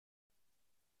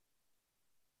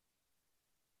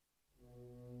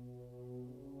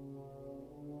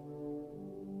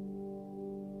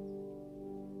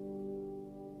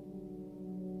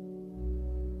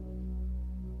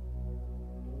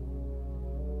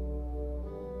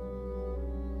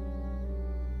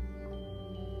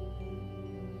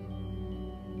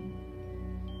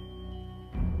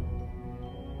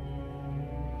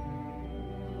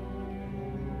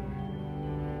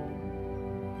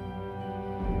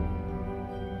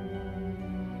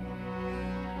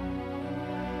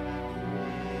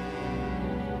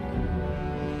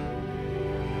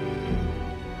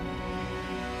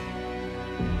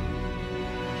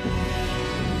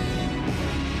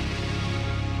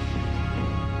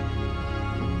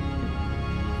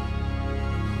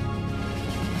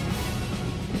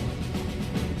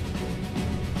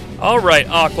Alright,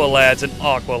 Aqua Lads and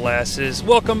Aqua Lasses,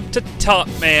 welcome to Top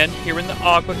Man here in the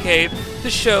Aqua Cave,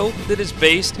 the show that is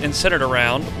based and centered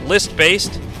around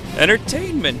list-based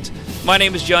entertainment. My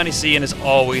name is Johnny C, and as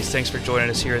always, thanks for joining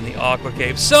us here in the Aqua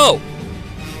Cave. So,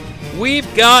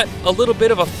 we've got a little bit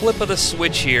of a flip of the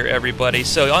switch here, everybody.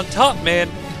 So, on Top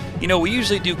Man, we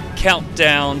usually do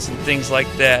countdowns and things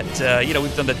like that.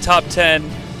 We've done the top 10,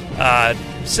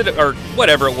 or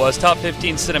whatever it was, top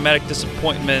 15 cinematic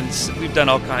disappointments. We've done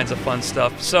all kinds of fun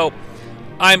stuff. So,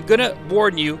 I'm going to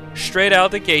warn you straight out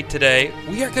of the gate today,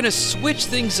 we are going to switch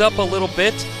things up a little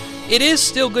bit. It is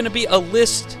still going to be a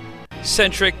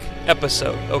list-centric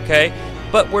episode, okay?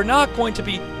 But we're not going to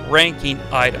be ranking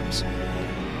items.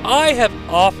 I have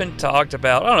often talked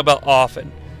about, I don't know about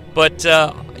often, but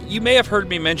you may have heard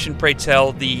me mention, pray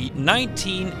tell, the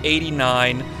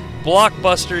 1989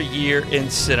 blockbuster year in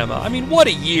cinema. I mean, what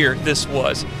a year this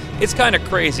was. It's kind of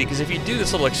crazy, because if you do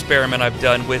this little experiment I've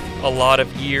done with a lot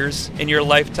of years in your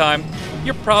lifetime,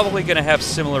 you're probably going to have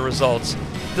similar results.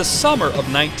 The summer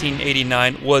of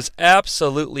 1989 was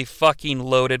absolutely fucking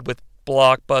loaded with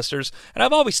blockbusters, and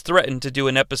I've always threatened to do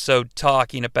an episode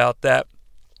talking about that.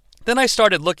 Then I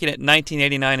started looking at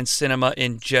 1989 in cinema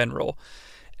in general,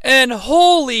 and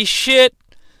holy shit,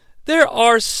 there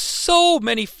are so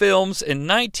many films in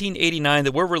 1989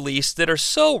 that were released that are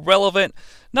so relevant,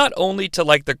 not only to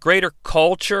the greater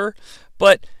culture,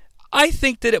 but I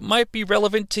think that it might be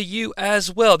relevant to you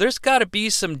as well. There's got to be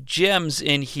some gems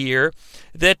in here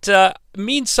that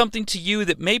mean something to you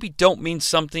that maybe don't mean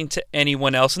something to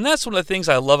anyone else. And that's one of the things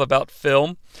I love about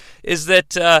film, is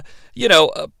that,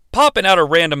 popping out a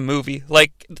random movie,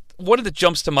 one of the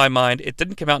jumps to my mind, it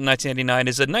didn't come out in 1989,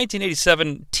 is a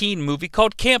 1987 teen movie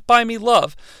called Can't Buy Me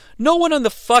Love. No one on the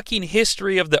fucking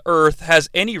history of the earth has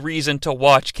any reason to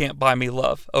watch Can't Buy Me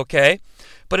Love, okay?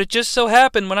 But it just so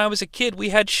happened when I was a kid, we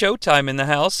had Showtime in the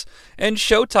house, and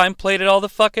Showtime played it all the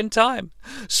fucking time.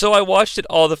 So I watched it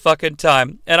all the fucking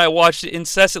time, and I watched it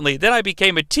incessantly. Then I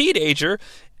became a teenager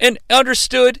and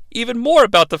understood even more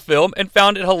about the film and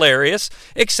found it hilarious,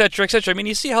 etc., etc. I mean,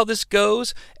 you see how this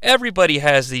goes? Everybody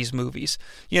has these movies.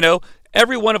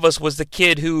 Every one of us was the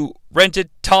kid who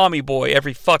rented Tommy Boy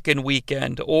every fucking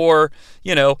weekend, or,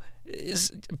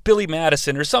 Billy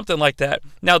Madison or something like that.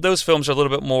 Now, those films are a little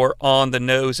bit more on the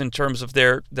nose in terms of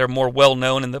they're more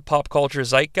well-known in the pop culture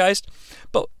zeitgeist.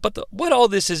 But what all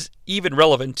this is even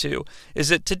relevant to is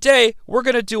that today we're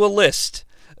going to do a list.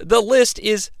 The list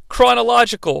is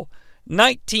chronological.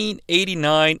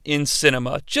 1989 in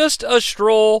cinema. Just a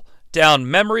stroll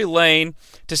down memory lane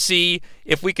to see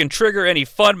if we can trigger any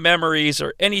fun memories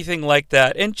or anything like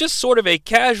that. And just sort of a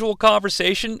casual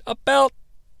conversation about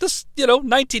this,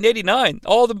 1989,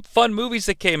 all the fun movies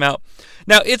that came out.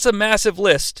 Now, it's a massive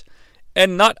list,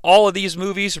 and not all of these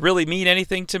movies really mean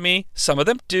anything to me. Some of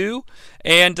them do,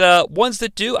 and ones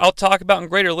that do, I'll talk about in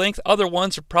greater length. Other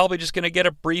ones are probably just going to get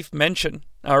a brief mention.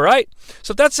 All right?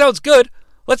 So if that sounds good,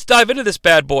 let's dive into this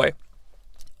bad boy.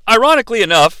 Ironically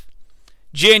enough,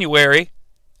 January,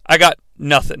 I got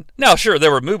nothing. Now, sure,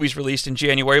 there were movies released in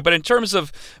January, but in terms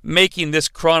of making this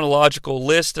chronological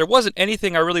list, there wasn't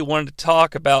anything I really wanted to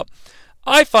talk about.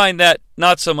 I find that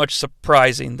not so much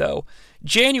surprising, though.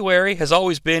 January has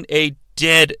always been a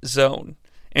dead zone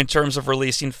in terms of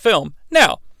releasing film.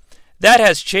 Now, that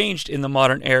has changed in the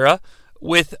modern era,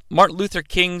 with Martin Luther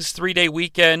King's 3-day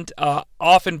weekend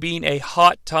often being a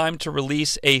hot time to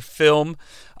release a film.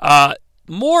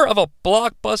 More of a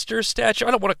blockbuster stature.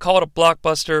 I don't want to call it a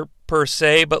blockbuster per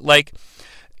se, but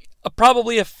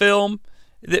probably a film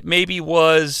that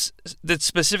that's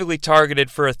specifically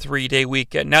targeted for a 3-day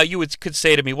weekend. Now, you could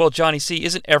say to me, well, Johnny C,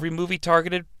 isn't every movie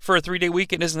targeted for a 3-day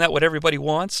weekend? Isn't that what everybody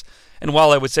wants? And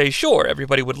while I would say, sure,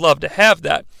 everybody would love to have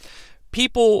that,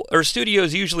 people or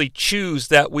studios usually choose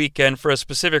that weekend for a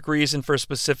specific reason for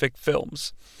specific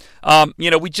films.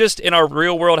 We just, in our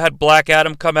real world, had Black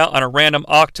Adam come out on a random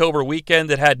October weekend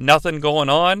that had nothing going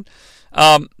on.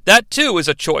 That, too, is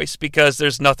a choice because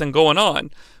there's nothing going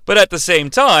on. But at the same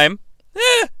time,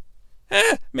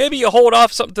 maybe you hold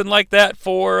off something like that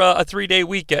for a 3-day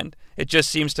weekend. It just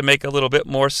seems to make a little bit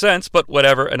more sense, but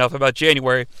whatever, enough about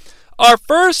January. Our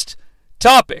first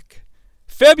topic,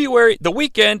 the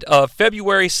weekend of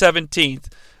February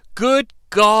 17th. Good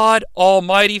God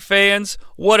almighty, fans,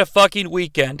 what a fucking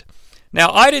weekend.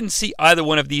 Now, I didn't see either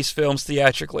one of these films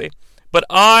theatrically, but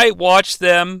I watched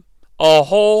them a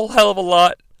whole hell of a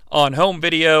lot on home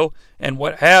video and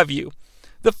what have you.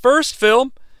 The first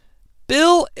film,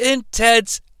 Bill and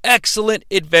Ted's Excellent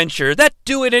Adventure. That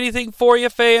doing anything for you,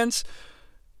 fans?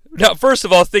 Now, first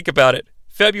of all, think about it.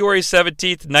 February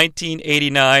 17th,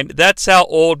 1989. That's how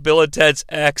old Bill and Ted's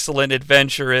Excellent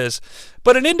Adventure is.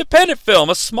 But an independent film,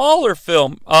 a smaller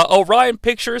film. Orion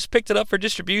Pictures picked it up for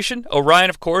distribution. Orion,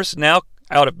 of course, now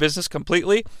out of business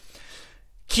completely.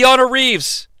 Keanu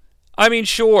Reeves. I mean,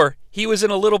 sure, he was in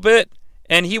a little bit,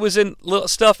 and he was in little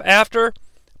stuff after,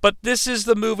 but this is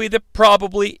the movie that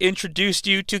probably introduced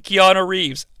you to Keanu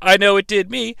Reeves. I know it did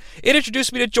me. It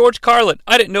introduced me to George Carlin.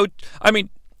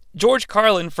 George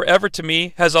Carlin forever to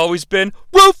me has always been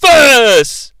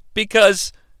Rufus,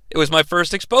 because it was my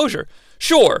first exposure.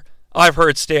 Sure, I've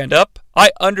heard stand-up.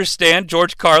 I understand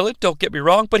George Carlin, don't get me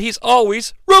wrong, but he's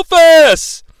always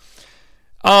Rufus!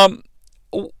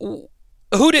 Who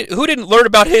didn't learn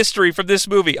about history from this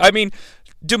movie? I mean,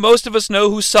 do most of us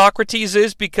know who Socrates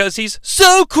is because he's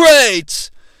Socrates?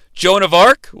 Joan of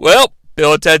Arc? Well,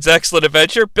 Bill and Ted's Excellent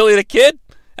Adventure. Billy the Kid?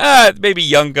 Maybe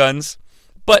Young Guns.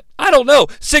 But I don't know.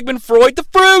 Sigmund Freud, the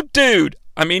fruit dude.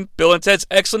 I mean, Bill and Ted's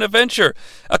Excellent Adventure.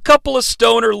 A couple of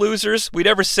stoner losers. We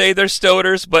never say they're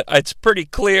stoners, but it's pretty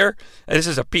clear. And this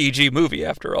is a PG movie,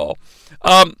 after all.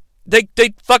 They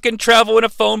fucking travel in a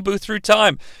phone booth through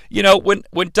time. You know,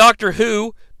 when Doctor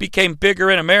Who became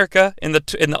bigger in America in the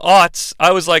aughts,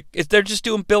 I was like, they're just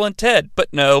doing Bill and Ted. But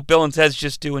no, Bill and Ted's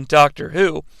just doing Doctor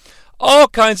Who. All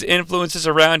kinds of influences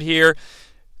around here.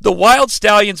 The Wild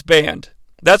Stallions Band.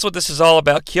 That's what this is all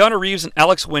about. Keanu Reeves and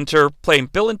Alex Winter playing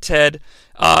Bill and Ted.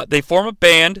 They form a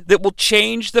band that will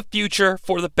change the future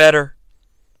for the better.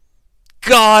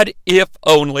 God, if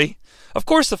only. Of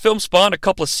course, the film spawned a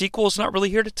couple of sequels. Not really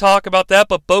here to talk about that,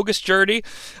 but Bogus Journey.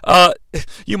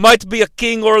 You might be a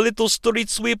king or a little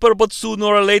street sweeper, but sooner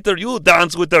or later you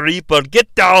dance with the Reaper.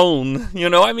 Get down.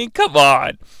 You know, I mean, come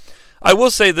on. I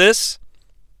will say this.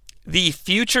 The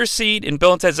future scene in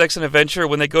Bill and Ted's Excellent Adventure,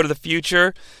 when they go to the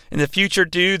future, and the future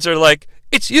dudes are like,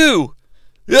 "It's you!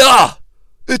 Yeah!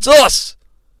 It's us!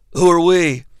 Who are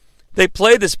we?" They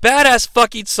play this badass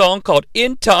fucking song called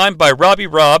In Time by Robbie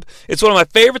Robb. It's one of my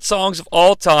favorite songs of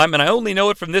all time, and I only know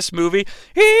it from this movie.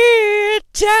 In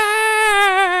Time!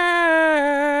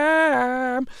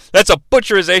 That's a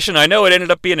butcherization. I know it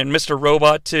ended up being in Mr.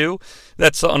 Robot 2.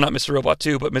 That song, not Mr. Robot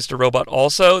 2, but Mr. Robot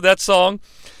also, that song.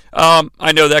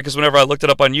 I know that because whenever I looked it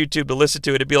up on YouTube to listen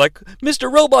to it, it'd be like,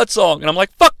 Mr. Robot song. And I'm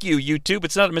like, fuck you, YouTube.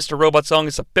 It's not a Mr. Robot song.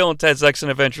 It's a Bill and Ted's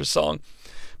Excellent Adventure song.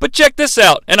 But check this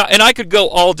out. And I could go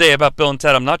all day about Bill and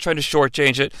Ted. I'm not trying to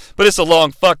shortchange it, but it's a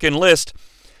long fucking list.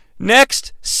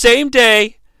 Next, same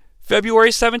day, February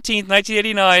 17th,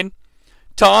 1989,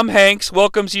 Tom Hanks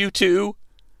welcomes you to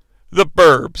The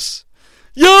Burbs.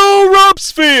 Yo,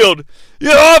 Rumsfeld!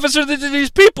 Yo, officer, these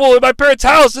people in my parents'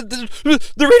 house, they're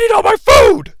eating all my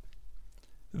food!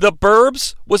 The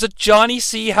Burbs was a Johnny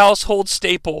C. household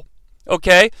staple.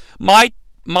 Okay? My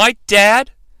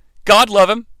dad, God love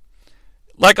him,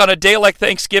 like on a day like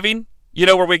Thanksgiving, you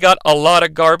know, where we got a lot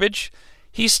of garbage,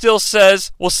 he still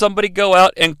says, will somebody go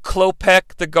out and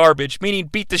Klopek the garbage? Meaning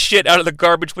beat the shit out of the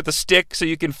garbage with a stick so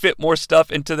you can fit more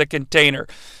stuff into the container.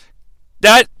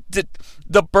 The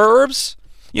Burbs,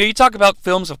 you know, you talk about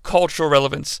films of cultural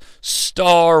relevance,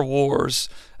 Star Wars,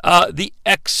 The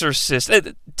Exorcist,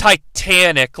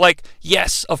 Titanic, like,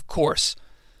 yes, of course.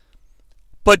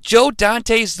 But Joe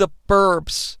Dante's The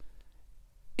Burbs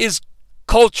is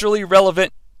culturally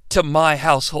relevant to my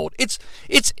household. It's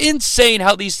insane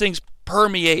how these things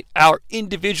permeate our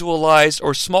individualized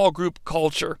or small group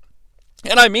culture.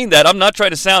 And I mean that. I'm not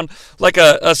trying to sound like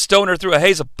a stoner through a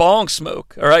haze of bong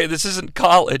smoke, all right? This isn't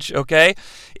college, okay?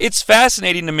 It's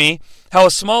fascinating to me how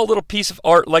a small little piece of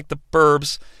art like The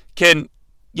Burbs can,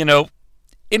 you know,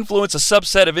 influence a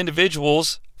subset of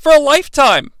individuals for a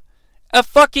lifetime. A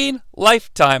fucking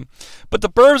lifetime. But The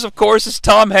Burbs, of course, is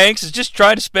Tom Hanks is just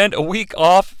trying to spend a week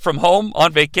off from home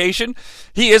on vacation.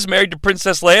 He is married to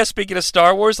Princess Leia. Speaking of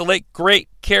Star Wars, the late, great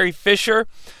Carrie Fisher.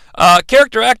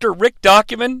 Character actor Rick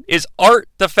Document is Art,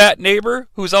 the fat neighbor,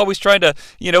 who's always trying to,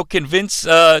 you know, convince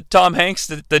Tom Hanks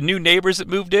that the new neighbors that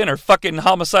moved in are fucking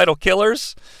homicidal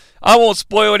killers. I won't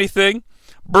spoil anything.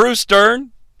 Bruce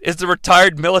Dern is the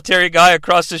retired military guy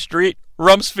across the street.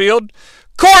 Rumsfeld.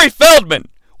 Corey Feldman.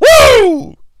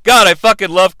 Woo! God, I fucking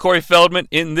love Corey Feldman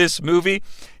in this movie.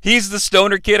 He's the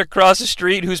stoner kid across the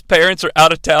street whose parents are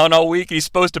out of town all week and he's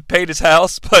supposed to paint his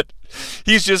house, but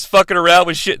he's just fucking around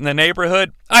with shit in the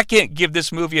neighborhood. I can't give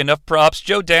this movie enough props.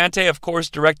 Joe Dante, of course,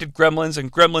 directed Gremlins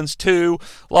and Gremlins 2.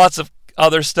 Lots of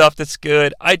other stuff that's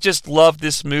good. I just love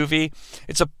this movie.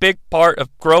 It's a big part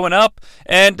of growing up,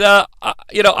 and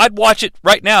you know, I'd watch it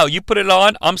right now. You put it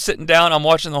on, I'm sitting down, I'm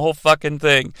watching the whole fucking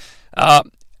thing.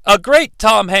 A great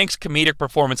Tom Hanks comedic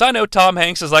performance. I know Tom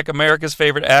Hanks is like America's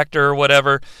favorite actor or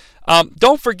whatever.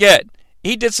 Don't forget,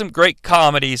 he did some great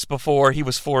comedies before he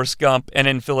was Forrest Gump and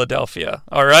in Philadelphia.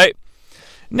 All right.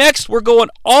 Next, we're going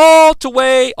all the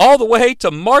way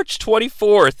to March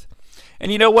 24th.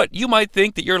 And you know what? You might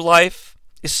think that your life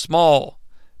is small,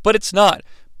 but it's not,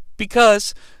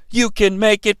 because you can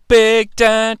make it big,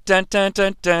 dun, dun, dun,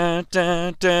 dun, dun,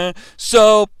 dun, dun.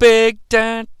 So big,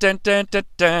 dun, dun, dun, dun,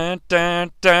 dun,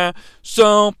 dun, dun.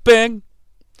 So big.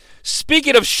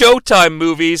 Speaking of Showtime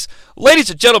movies, ladies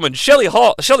and gentlemen, Shelley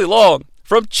Long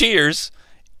from Cheers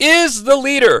is the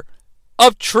leader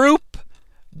of Troop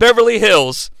Beverly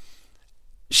Hills.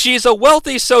 She's a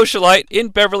wealthy socialite in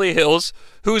Beverly Hills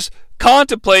who's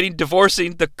contemplating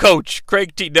divorcing the coach,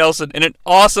 Craig T. Nelson, in an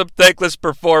awesome, thankless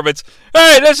performance.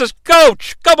 Hey, this is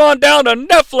Coach! Come on down to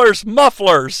Neffler's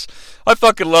Mufflers! I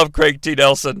fucking love Craig T.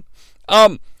 Nelson.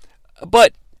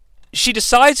 But she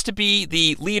decides to be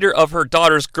the leader of her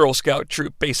daughter's Girl Scout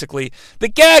troop, basically. The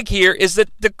gag here is that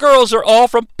the girls are all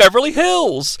from Beverly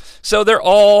Hills. So they're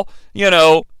all,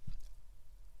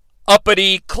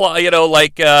 uppity,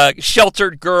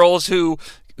 sheltered girls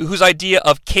whose idea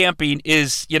of camping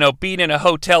is, being in a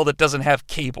hotel that doesn't have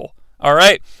cable. All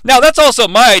right? Now, that's also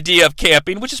my idea of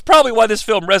camping, which is probably why this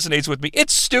film resonates with me.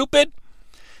 It's stupid.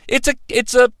 It's a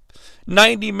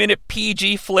 90-minute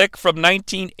PG flick from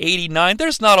 1989.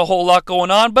 There's not a whole lot going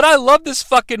on, but I love this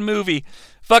fucking movie.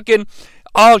 Fucking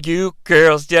all you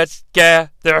girls just gather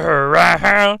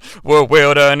around. We're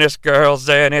wilderness girls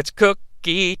and it's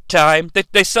cookie time.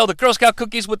 They sell the Girl Scout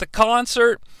cookies with the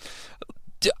concert.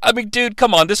 I mean, dude,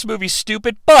 come on. This movie's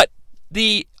stupid, but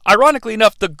ironically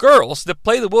enough, the girls that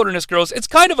play the Wilderness Girls, it's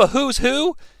kind of a who's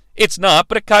who. It's not,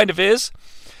 but it kind of is.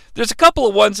 There's a couple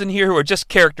of ones in here who are just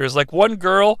characters. Like, one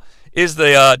girl is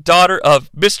the daughter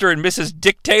of Mr. and Mrs.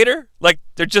 Dictator. Like,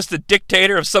 they're just the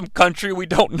dictator of some country we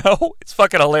don't know. It's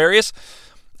fucking hilarious.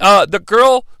 The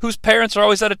girl whose parents are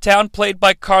always out of town, played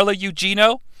by Carla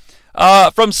Gugino.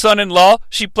 From Son-in-Law,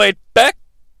 she played Becca.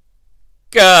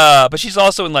 But she's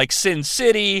also in, like, Sin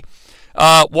City,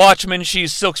 Watchmen.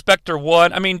 She's Silk Spectre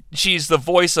 1. I mean, she's the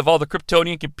voice of all the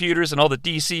Kryptonian computers and all the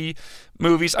DC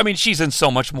movies. I mean, she's in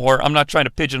so much more. I'm not trying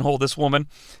to pigeonhole this woman,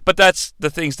 but that's the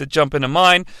things that jump into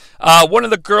mind. One of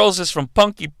the girls is from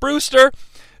Punky Brewster.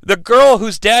 The girl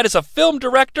whose dad is a film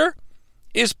director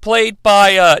is played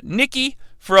by Nikki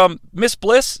from Miss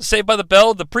Bliss, Saved by the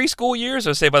Bell, the preschool years,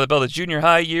 or Saved by the Bell, the junior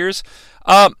high years.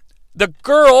 The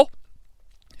girl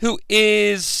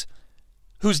whose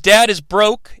dad is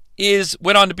broke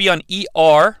went on to be on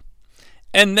ER.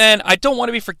 And then, I don't want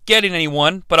to be forgetting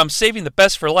anyone, but I'm saving the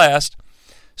best for last.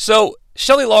 So,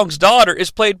 Shelley Long's daughter is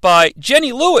played by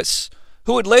Jenny Lewis,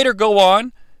 who would later go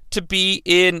on to be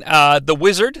in The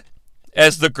Wizard,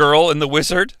 as the girl in The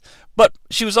Wizard. But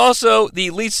she was also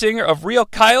the lead singer of Rio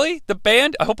Kylie, the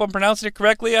band. I hope I'm pronouncing it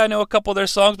correctly. I know a couple of their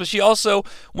songs, but she also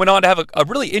went on to have a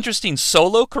really interesting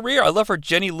solo career. I love her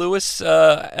Jenny Lewis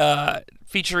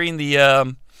featuring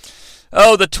the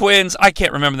twins. I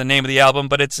can't remember the name of the album,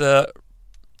 but it's a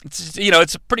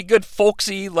pretty good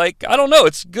folksy, like, I don't know,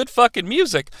 it's good fucking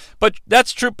music. But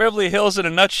that's Troop Beverly Hills in a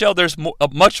nutshell. There's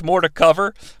much more to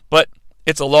cover, but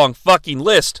it's a long fucking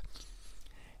list.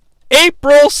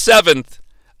 April 7th,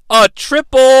 a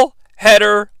triple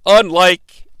header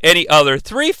unlike any other.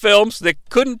 3 films that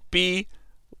couldn't be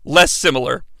less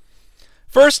similar.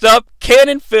 First up,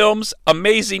 Cannon Films'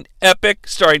 amazing epic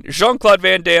starring Jean-Claude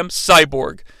Van Damme,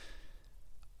 Cyborg.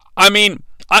 I mean,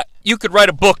 you could write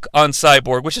a book on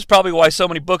Cyborg, which is probably why so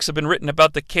many books have been written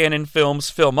about the Cannon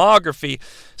Films filmography.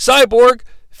 Cyborg,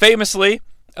 famously,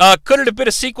 could it have been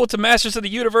a sequel to Masters of the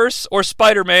Universe or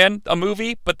Spider-Man, a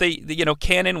movie? But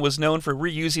Cannon was known for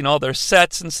reusing all their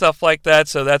sets and stuff like that,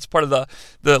 so that's part of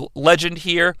the legend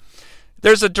here.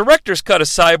 There's a director's cut of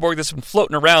Cyborg that's been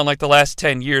floating around like the last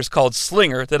 10 years called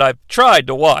Slinger that I've tried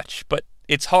to watch, but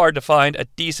it's hard to find a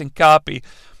decent copy.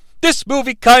 This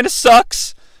movie kind of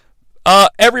sucks.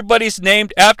 Everybody's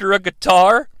named after a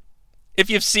guitar. If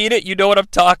you've seen it, you know what I'm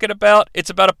talking about. It's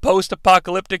about a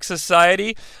post-apocalyptic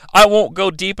society. I won't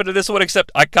go deep into this one,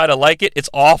 except I kind of like it. It's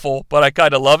awful, but I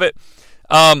kind of love it.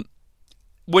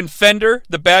 When Fender,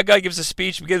 the bad guy, gives a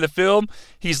speech at the beginning of the film,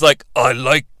 he's like, I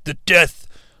like the death.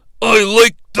 I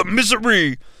like the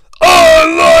misery.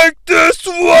 I like this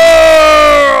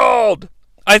world.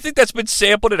 I think that's been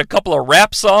sampled in a couple of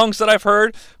rap songs that I've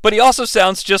heard, but he also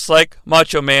sounds just like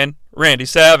Macho Man Randy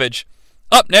Savage.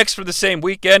 Up next for the same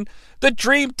weekend, The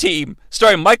Dream Team,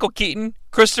 starring Michael Keaton,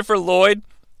 Christopher Lloyd,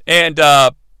 and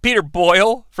Peter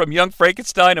Boyle from Young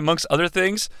Frankenstein, amongst other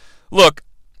things. Look,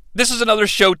 this is another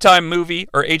Showtime movie,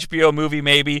 or HBO movie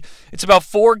maybe. It's about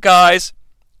 4 guys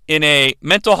in a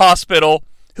mental hospital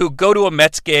who go to a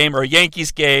Mets game or a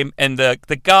Yankees game, and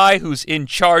the guy who's in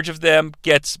charge of them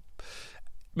gets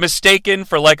mistaken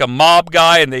for like a mob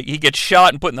guy, and he gets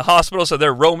shot and put in the hospital, so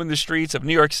they're roaming the streets of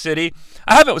New York City.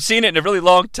 I haven't seen it in a really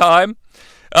long time.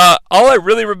 All I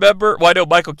really remember, well, I know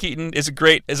Michael Keaton is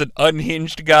an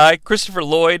unhinged guy. Christopher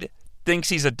Lloyd thinks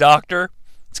he's a doctor.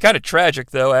 It's kind of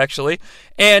tragic, though, actually.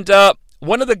 And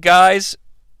one of the guys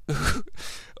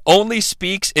only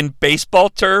speaks in baseball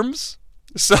terms.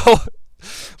 So,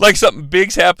 like something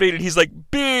big's happening, and he's like,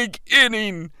 big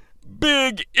inning,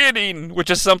 which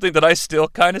is something that I still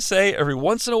kind of say every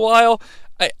once in a while.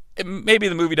 Maybe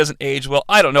the movie doesn't age well.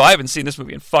 I don't know. I haven't seen this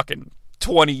movie in fucking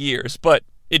 20 years, but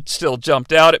it still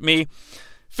jumped out at me.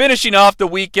 Finishing off the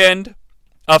weekend,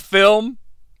 a film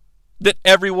that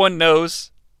everyone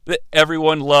knows, that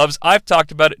everyone loves. I've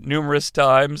talked about it numerous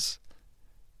times.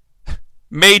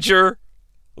 Major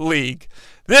League.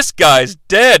 This guy's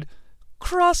dead.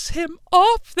 Cross him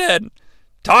off then.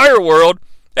 Tire World.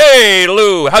 Hey,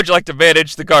 Lou, how'd you like to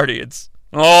manage the Guardians?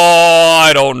 Oh,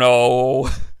 I don't know.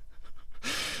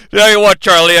 Tell you what,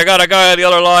 Charlie, I got a guy on the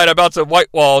other line about some white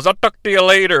walls. I'll talk to you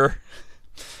later.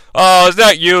 Oh, is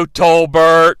that you,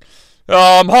 Tolbert?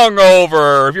 Oh, I'm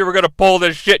hungover. If you were going to pull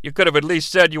this shit, you could have at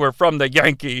least said you were from the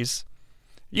Yankees.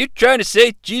 You trying to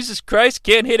say Jesus Christ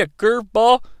can't hit a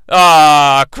curveball?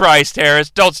 Ah, Christ, Harris,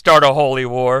 don't start a holy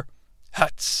war.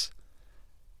 Hats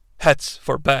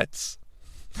for bets.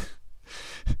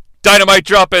 Dynamite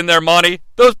drop in there, Monty.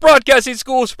 Those broadcasting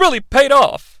schools really paid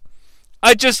off.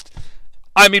 I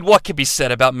mean, what can be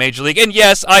said about Major League? And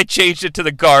yes, I changed it to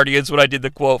the Guardians when I did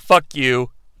the quote, fuck you.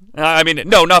 I mean,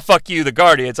 no, not fuck you, the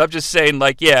Guardians. I'm just saying,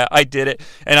 like, yeah, I did it,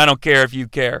 and I don't care if you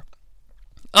care.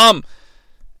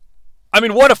 I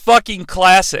mean, what a fucking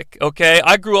classic, okay?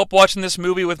 I grew up watching this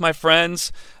movie with my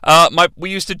friends. We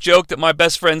used to joke that my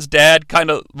best friend's dad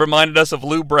kind of reminded us of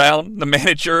Lou Brown, the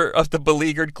manager of the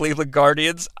beleaguered Cleveland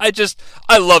Guardians.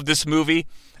 I love this movie.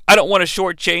 I don't want to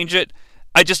shortchange it.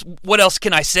 What else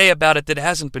can I say about it that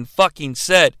hasn't been fucking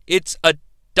said? It's a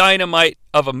dynamite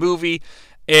of a movie,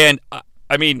 and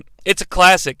I mean, it's a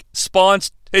classic.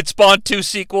 It spawned 2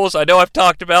 sequels. I know I've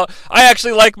talked about. I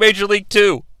actually like Major League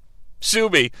 2. Sue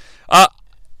me.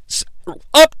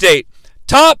 Update.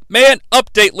 Top Man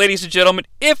update, ladies and gentlemen.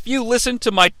 If you listen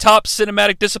to my top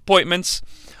cinematic disappointments,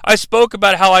 I spoke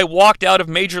about how I walked out of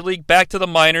Major League back to the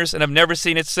minors and have never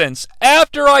seen it since.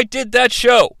 After I did that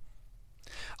show,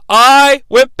 I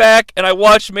went back and I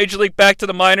watched Major League Back to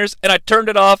the Minors, and I turned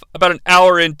it off about an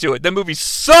hour into it. The movie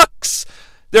sucks.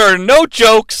 There are no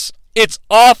jokes. It's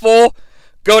awful.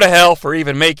 Go to hell for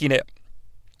even making it.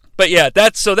 But yeah,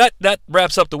 that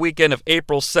wraps up the weekend of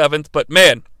April 7th. But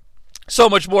man, so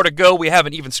much more to go. We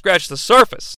haven't even scratched the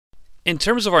surface. In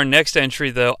terms of our next entry,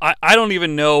 though, I don't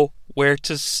even know where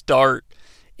to start.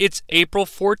 It's April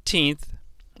 14th.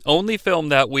 Only film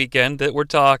that weekend that we're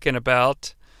talking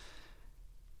about.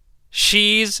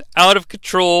 She's Out of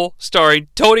Control, starring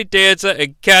Tony Danza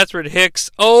and Catherine Hicks.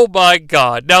 Oh my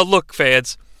God. Now look,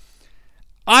 fans,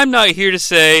 I'm not here to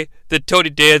say that Tony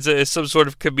Danza is some sort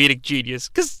of comedic genius,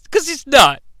 because he's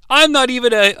not. I'm not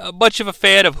even much of a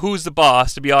fan of Who's the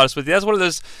Boss, to be honest with you. That's one of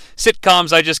those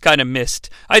sitcoms I just kind of missed.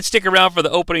 I'd stick around for the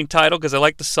opening title because I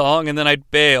like the song, and then I'd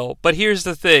bail. But here's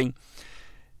the thing.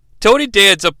 Tony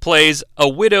Danza plays a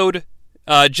widowed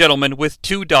gentleman with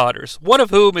 2 daughters, one of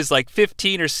whom is like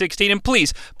 15 or 16. And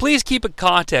please keep in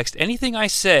context anything I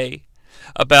say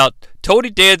about Tony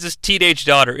Danza's teenage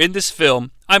daughter in this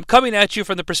film. I'm coming at you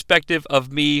from the perspective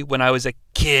of me when I was a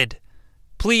kid.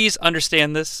 Please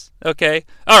understand this, okay?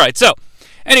 Alright, so,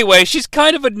 anyway, she's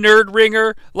kind of a nerd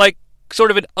ringer, like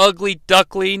sort of an ugly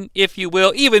duckling, if you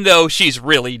will, even though she's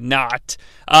really not.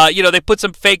 They put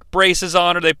some fake braces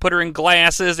on her, they put her in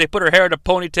glasses, they put her hair in a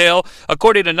ponytail.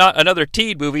 According to another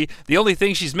teen movie, the only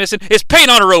thing she's missing is paint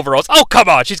on her overalls. Oh, come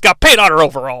on, she's got paint on her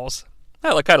overalls.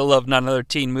 I kind of love not another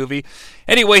teen movie.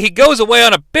 Anyway, he goes away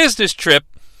on a business trip,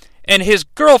 and his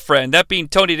girlfriend, that being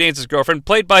Tony Danza's girlfriend,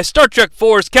 played by Star Trek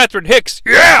IV's Catherine Hicks.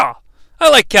 Yeah! I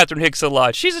like Catherine Hicks a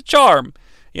lot. She's a charm,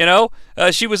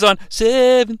 She was on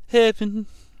Seventh Heaven,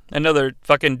 another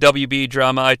fucking WB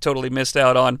drama I totally missed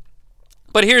out on.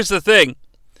 But here's the thing.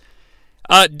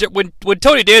 When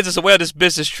Tony Danza's away on this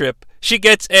business trip, she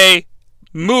gets a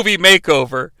movie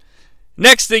makeover.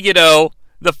 Next thing you know,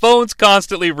 the phone's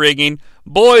constantly ringing.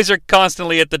 Boys are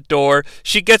constantly at the door.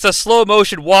 She gets a slow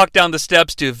motion walk down the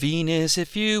steps to Venus,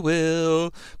 if you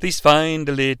will. Please find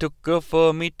a little girl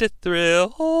for me to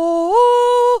thrill.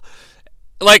 Oh.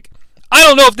 I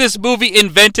don't know if this movie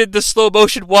invented the slow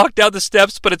motion walk down the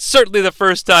steps, but it's certainly the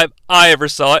first time I ever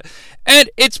saw it. And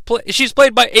she's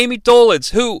played by Amy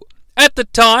Dolenz, who, At the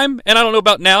time, and I don't know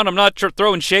about now, and I'm not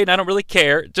throwing shade, and I don't really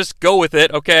care. Just go with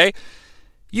it, okay?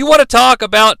 You want to talk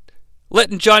about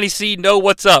letting Johnny C know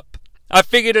what's up. I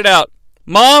figured it out.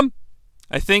 Mom,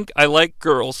 I think I like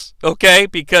girls, okay?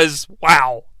 Because,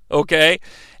 wow, okay?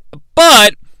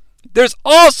 But there's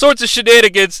all sorts of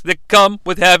shenanigans that come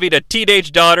with having a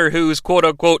teenage daughter who's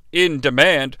quote-unquote in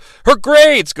demand. Her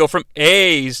grades go from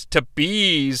A's to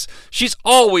B's. She's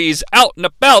always out and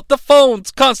about. The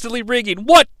phone's constantly ringing.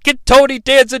 What can Tony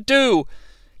Danza do?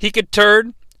 He could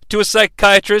turn to a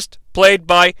psychiatrist played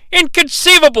by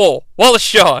inconceivable Wallace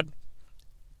Shawn.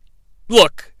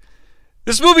 Look,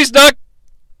 this movie's not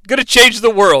gonna change the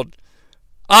world.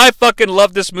 I fucking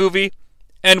love this movie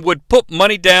and would put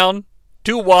money down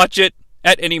to watch it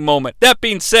at any moment. That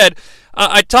being said,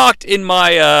 I talked in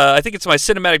my, I think it's my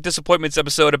Cinematic Disappointments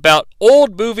episode about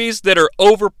old movies that are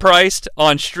overpriced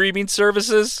on streaming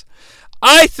services.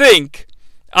 I think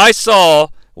I saw,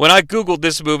 when I Googled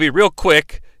this movie real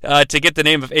quick, to get the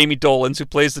name of Amy Dolenz, who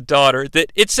plays the daughter,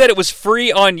 that it said it was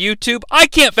free on YouTube. I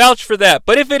can't vouch for that,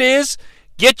 but if it is,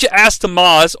 get your ass to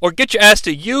Moz or get your ass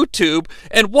to YouTube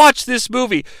and watch this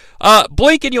movie.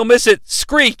 Blink and you'll miss it.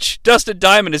 Screech. Dustin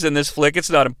Diamond is in this flick.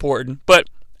 It's not important, but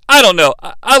I don't know.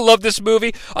 I love this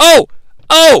movie. Oh!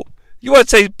 You want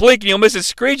to say Blink and you'll miss it.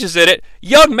 Screech is in it.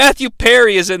 Young Matthew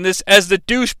Perry is in this as the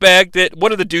douchebag that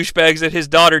one of the douchebags that his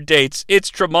daughter dates. It's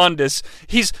tremendous.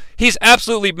 He's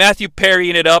absolutely Matthew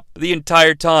Perrying it up the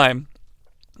entire time.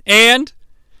 And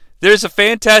there's a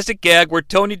fantastic gag where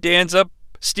Tony Danza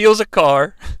steals a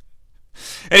car,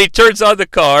 and he turns on the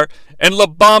car, and La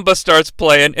Bamba starts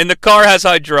playing, and the car has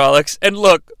hydraulics. And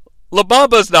look, La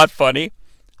Bamba's not funny.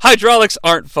 Hydraulics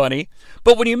aren't funny.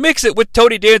 But when you mix it with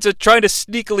Tony Danza trying to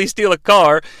sneakily steal a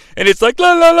car, and it's like,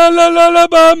 la la la la la la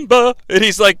Bamba, and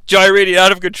he's like gyrating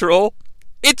out of control,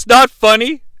 it's not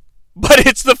funny, but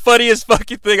it's the funniest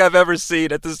fucking thing I've ever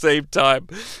seen at the same time.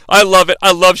 I love it.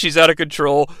 I love She's Out of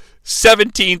Control.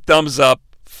 17 thumbs up.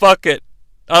 Fuck it.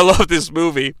 I love this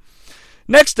movie.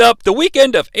 Next up, the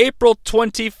weekend of April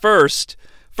 21st.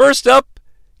 First up,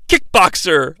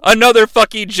 Kickboxer, another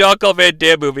fucking Jean-Claude Van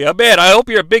Damme movie. Oh man, I hope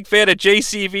you're a big fan of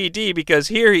JCVD because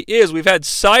here he is. We've had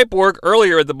Cyborg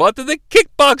earlier in the month and then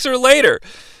Kickboxer later.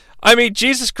 I mean,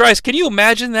 Jesus Christ, can you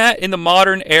imagine that in the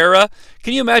modern era?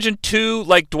 Can you imagine two,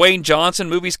 like, Dwayne Johnson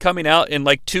movies coming out in,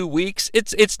 like, 2 weeks?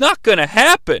 It's not gonna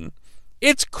happen.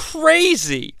 It's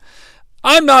crazy.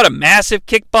 I'm not a massive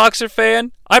Kickboxer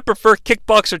fan. I prefer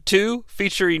Kickboxer 2,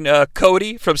 featuring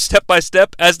Cody from Step by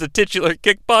Step as the titular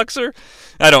Kickboxer.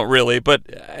 I don't really, but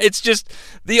it's just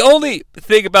the only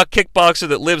thing about Kickboxer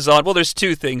that lives on. Well, there's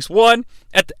two things. One,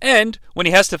 at the end, when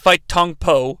he has to fight Tong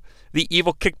Po, the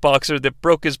evil kickboxer that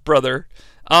broke his brother,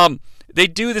 they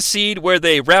do the scene where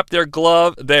they wrap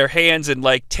their hands in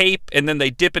like tape, and then they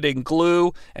dip it in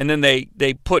glue, and then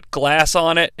they put glass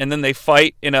on it, and then they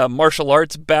fight in a martial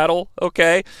arts battle,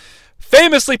 okay?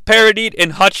 Famously parodied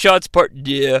in Hot Shots Part...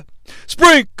 Yeah.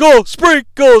 Sprinkles,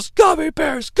 sprinkles, gummy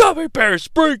bears,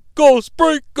 sprinkles,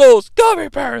 sprinkles, gummy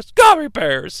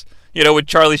bears. You know, when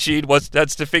Charlie Sheen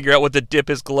has to figure out what to dip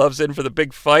his gloves in for the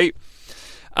big fight.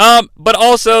 But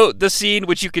also the scene,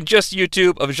 which you can just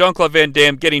YouTube, of Jean-Claude Van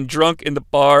Damme getting drunk in the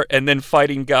bar and then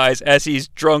fighting guys as he's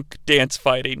drunk dance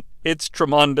fighting. It's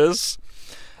tremendous.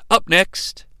 Up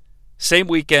next, same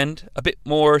weekend, a bit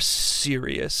more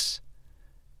serious.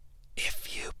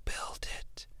 If you build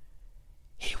it,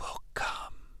 he will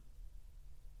come.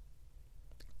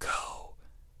 Go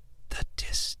the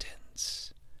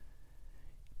distance.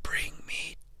 Bring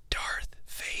me Darth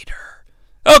Vader.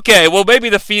 Okay, well, maybe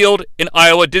the field in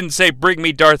Iowa didn't say bring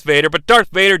me Darth Vader, but Darth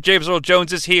Vader, James Earl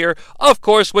Jones, is here, of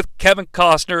course, with Kevin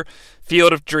Costner,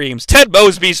 Field of Dreams. Ted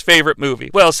Mosby's favorite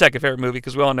movie. Well, second favorite movie,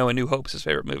 because we all know A New Hope's his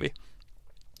favorite movie.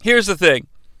 Here's the thing.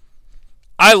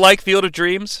 I like Field of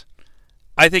Dreams.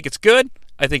 I think it's good.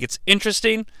 I think it's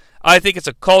interesting. I think it's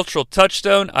a cultural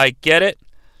touchstone. I get it.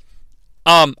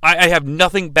 I have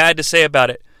nothing bad to say about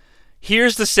it.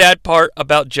 Here's the sad part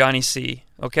about Johnny C,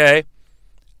 okay?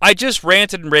 I just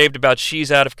ranted and raved about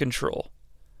She's Out of Control.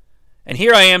 And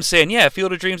here I am saying, yeah,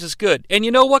 Field of Dreams is good. And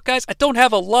you know what, guys? I don't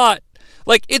have a lot.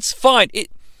 Like, it's fine.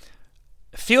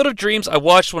 Field of Dreams I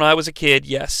watched when I was a kid,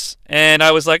 yes. And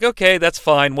I was like, okay, that's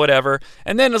fine, whatever.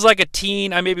 And then as like a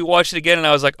teen, I maybe watched it again and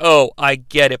I was like, oh, I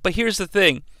get it. But here's the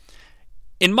thing.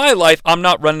 In my life, I'm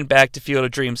not running back to Field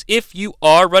of Dreams. If you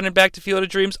are running back to Field of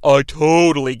Dreams, I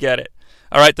totally get it.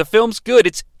 All right, the film's good.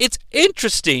 It's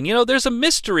interesting. You know, there's a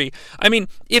mystery. I mean,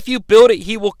 if you build it,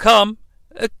 he will come.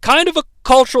 Kind of a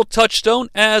cultural touchstone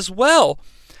as well.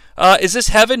 Is this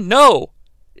heaven? No.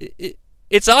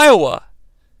 It's Iowa.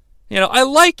 You know, I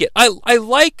like it. I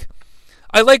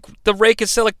I like the Ray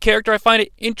Kinsella character. I find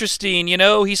it interesting,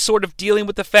 He's sort of dealing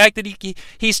with the fact that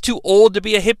he's too old to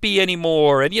be a hippie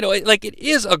anymore. And, it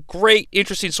is a great,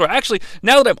 interesting story. Actually,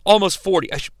 now that I'm almost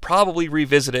 40, I should probably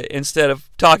revisit it instead of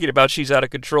talking about She's Out of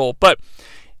Control. But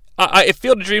if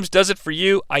Field of Dreams does it for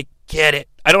you, I get it.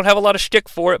 I don't have a lot of shtick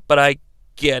for it, but I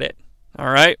get it. All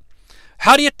right?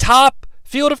 How do you top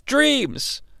Field of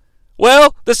Dreams?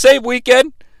 Well, the same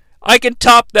weekend, I can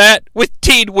top that with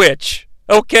Teen Witch.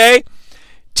 Okay?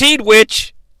 Teen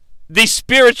Witch, the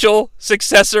spiritual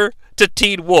successor to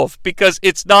Teen Wolf, because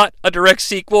it's not a direct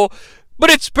sequel, but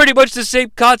it's pretty much the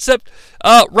same concept.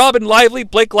 Robin Lively,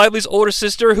 Blake Lively's older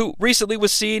sister, who recently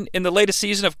was seen in the latest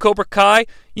season of Cobra Kai.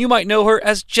 You might know her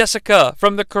as Jessica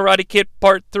from The Karate Kid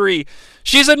Part 3.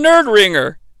 She's a nerd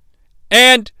ringer.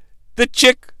 And the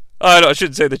chick, no, I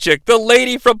shouldn't say the chick, the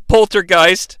lady from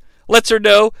Poltergeist lets her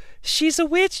know she's a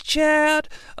witch, child.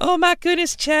 Oh, my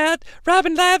goodness, child.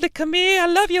 Robin Lively, come here. I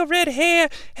love your red hair.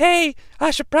 Hey, I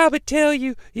should probably tell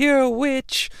you you're a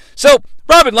witch. So,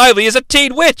 Robin Lively is a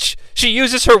teen witch. She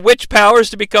uses her witch powers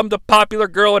to become the popular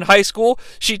girl in high school.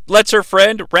 She lets her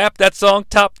friend rap that song,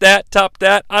 top that, top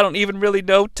that. I don't even really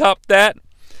know, top that.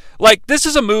 This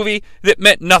is a movie that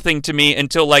meant nothing to me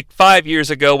until 5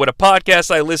 years ago when a podcast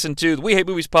I listened to, the We Hate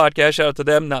Movies podcast, shout out to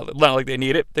them, not like they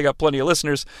need it, they got plenty of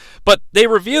listeners, but they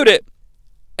reviewed it,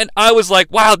 and I was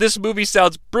like, wow, this movie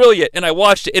sounds brilliant, and I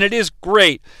watched it, and it is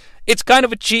great. It's kind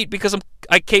of a cheat because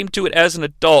I came to it as an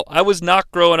adult. I was not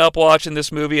growing up watching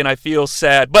this movie, and I feel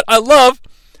sad, but I love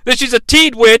that she's a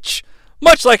teen witch,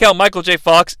 much like how Michael J.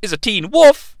 Fox is a teen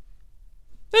wolf,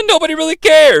 and nobody really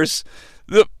cares.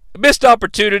 The missed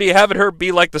opportunity having her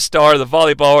be like the star of the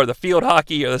volleyball or the field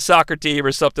hockey or the soccer team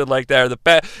or something like that,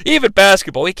 or even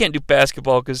basketball. We can't do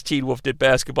basketball because Teen Wolf did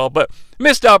basketball, but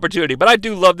missed opportunity. But I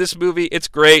do love this movie. It's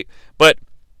great, but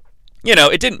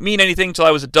it didn't mean anything until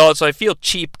I was adult, so I feel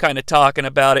cheap kind of talking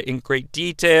about it in great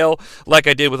detail, like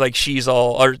I did with She's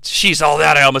All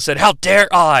That. I almost said, how dare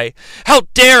I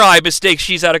mistake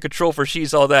She's Out of Control for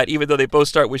She's All That, even though they both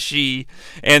start with she,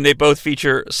 and they both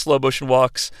feature slow motion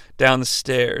walks down the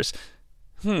stairs.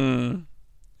 I feel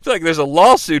like there's a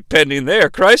lawsuit pending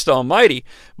there, Christ almighty.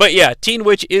 But yeah, Teen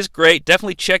Witch is great.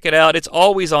 Definitely check it out. It's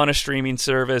always on a streaming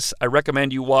service. I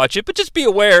recommend you watch it, but just be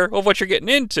aware of what you're getting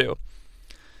into.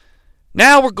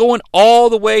 Now we're going all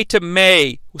the way to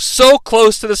May. We're so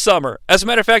close to the summer. As a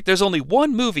matter of fact, there's only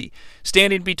one movie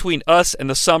standing between us and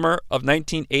the summer of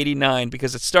 1989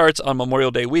 because it starts on Memorial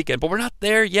Day weekend, but we're not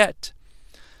there yet.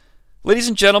 Ladies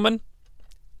and gentlemen,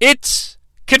 it's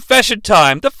confession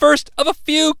time. The first of a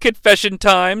few confession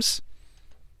times.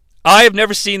 I have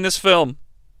never seen this film.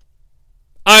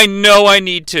 I know I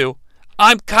need to.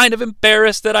 I'm kind of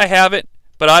embarrassed that I haven't,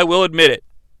 but I will admit it.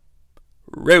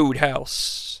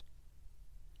 Roadhouse.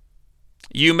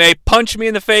 You may punch me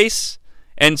in the face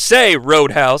and say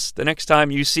Roadhouse the next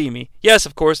time you see me. Yes,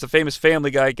 of course, the famous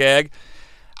Family Guy gag.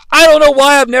 I don't know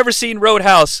why I've never seen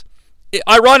Roadhouse.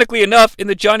 Ironically enough, in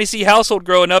the Johnny C household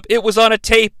growing up, it was on a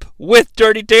tape with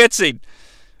Dirty Dancing.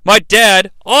 My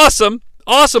dad, awesome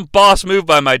boss move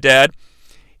by my dad.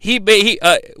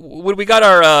 When we got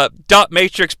our dot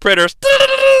matrix printers,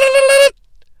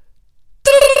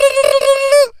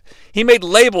 he made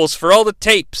labels for all the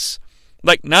tapes.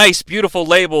 Nice, beautiful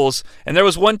labels. And there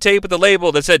was one tape with a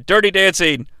label that said Dirty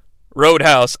Dancing,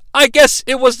 Roadhouse. I guess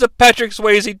it was the Patrick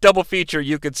Swayze double feature,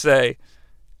 you could say.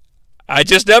 I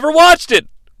just never watched it.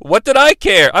 What did I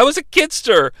care? I was a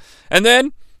kidster. And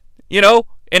then,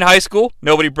 in high school,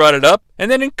 nobody brought it up.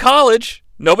 And then in college,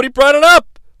 nobody brought it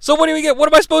up. So what do we get?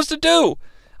 What am I supposed to do?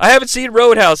 I haven't seen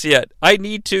Roadhouse yet. I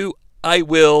need to. I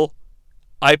will.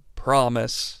 I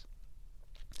promise.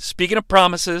 Speaking of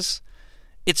promises,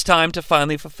 it's time to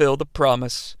finally fulfill the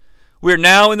promise. We're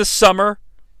now in the summer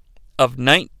of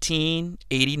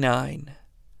 1989.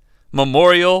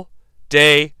 Memorial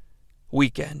Day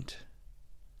weekend.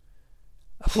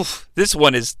 This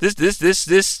one is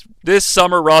this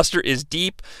summer roster is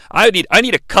deep. I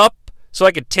need a cup so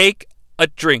I can take a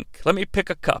drink. Let me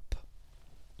pick a cup.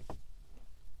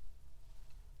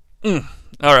 All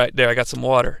right, there, I got some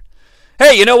water.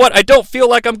 Hey, you know what? I don't feel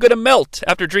like I'm going to melt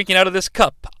after drinking out of this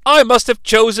cup. I must have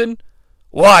chosen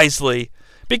wisely.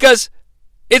 Because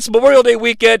it's Memorial Day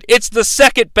weekend. It's the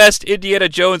second best Indiana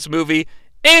Jones movie.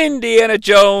 Indiana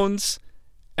Jones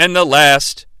and the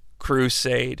Last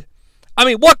Crusade. I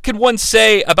mean, what can one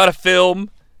say about a film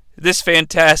this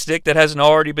fantastic that hasn't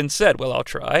already been said? Well, I'll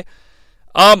try.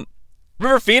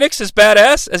 River Phoenix is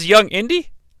badass as young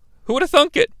Indy? Who would have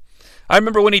thunk it? I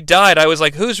remember when he died, I was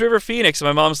like, who's River Phoenix? And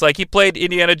my mom's like, he played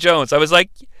Indiana Jones. I was like,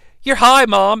 you're high,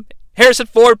 Mom. Harrison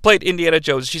Ford played Indiana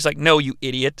Jones. She's like, no, you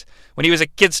idiot, when he was a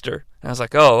kidster. And I was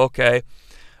like, oh, okay.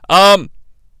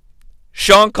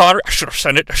 Sean Connery, I should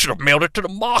have mailed it to the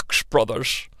Marx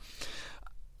Brothers.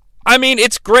 I mean,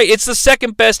 it's great. It's the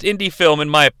second best Indy film, in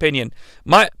my opinion.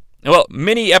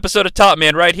 Mini episode of Top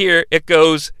Man right here. It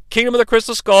goes Kingdom of the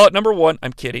Crystal Skull at number 1.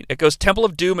 I'm kidding. It goes Temple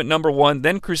of Doom at number 1,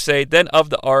 then Crusade, then Of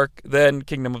the Ark, then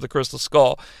Kingdom of the Crystal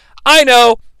Skull. I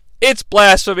know, it's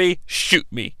blasphemy. Shoot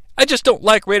me. I just don't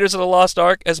like Raiders of the Lost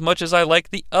Ark as much as I like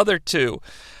the other two.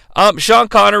 Sean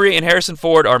Connery and Harrison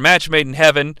Ford are match made in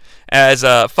heaven as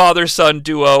a father-son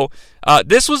duo.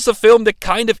 This was the film that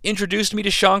kind of introduced me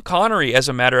to Sean Connery, as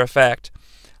a matter of fact.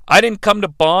 I didn't come to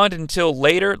Bond until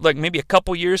later, like maybe a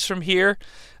couple years from here,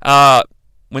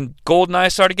 when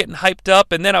GoldenEye started getting hyped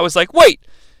up, and then I was like, wait,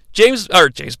 James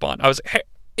Bond.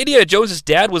 Indiana Jones'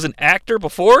 dad was an actor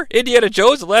before Indiana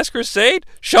Jones, The Last Crusade?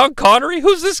 Sean Connery?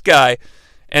 Who's this guy?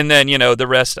 And then, the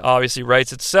rest obviously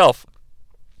writes itself.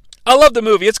 I love the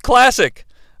movie. It's classic.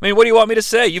 I mean, what do you want me to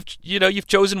say? You've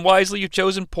chosen wisely. You've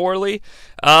chosen poorly.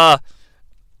 There's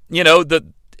a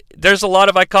lot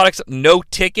of iconic stuff. No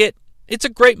Ticket. It's a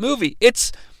great movie.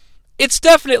 It's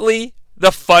definitely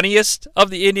the funniest of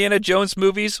the Indiana Jones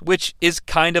movies, which is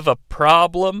kind of a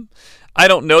problem. I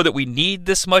don't know that we need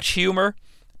this much humor,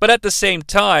 but at the same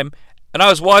time, and I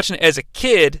was watching it as a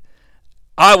kid,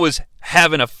 I was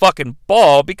having a fucking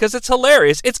ball because it's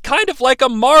hilarious. It's kind of like a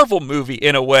Marvel movie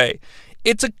in a way.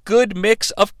 It's a good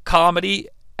mix of comedy,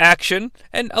 action,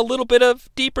 and a little bit of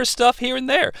deeper stuff here and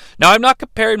there. Now, I'm not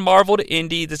comparing Marvel to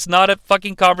Indy. That's not a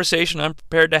fucking conversation I'm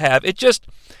prepared to have. It just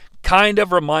kind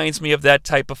of reminds me of that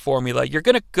type of formula. You're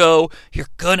going to go, you're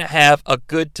going to have a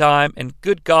good time, and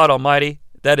good God Almighty,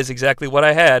 that is exactly what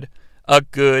I had, a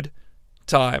good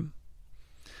time.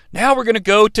 Now we're going to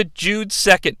go to June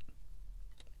 2nd.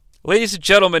 Ladies and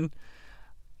gentlemen,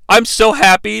 I'm so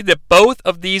happy that both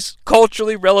of these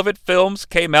culturally relevant films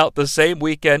came out the same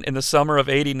weekend in the summer of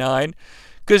 '89,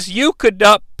 because you could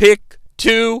not pick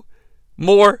two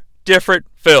more different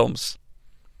films.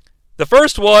 The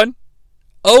first one,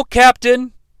 Oh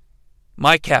Captain,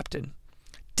 My Captain.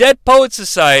 Dead Poets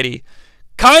Society.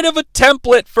 Kind of a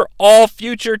template for all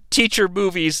future teacher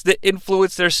movies that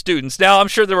influence their students. Now, I'm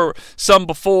sure there were some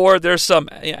before, there's some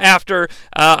after.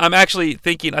 I'm actually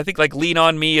thinking, I think like Lean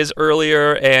On Me is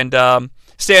earlier, and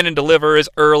Stand and Deliver is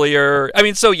earlier. I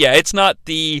mean, so yeah, it's not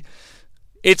the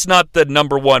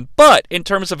number one, but in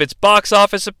terms of its box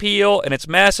office appeal and its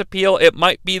mass appeal, it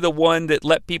might be the one that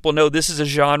let people know this is a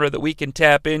genre that we can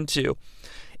tap into.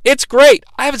 It's great.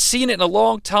 I haven't seen it in a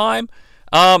long time.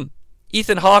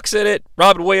 Ethan Hawke's in it.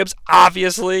 Robin Williams,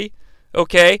 obviously.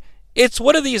 Okay? It's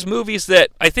one of these movies that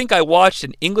I think I watched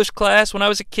in English class when I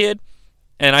was a kid,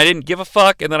 and I didn't give a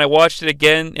fuck, and then I watched it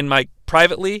again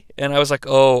privately, and I was like,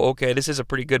 oh, okay, this is a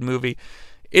pretty good movie.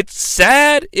 It's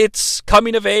sad. It's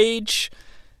coming of age.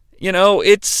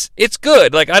 It's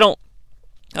good. Like,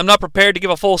 I'm not prepared to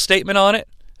give a full statement on it,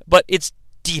 but it's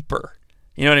deeper.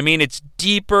 You know what I mean? It's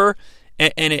deeper,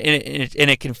 and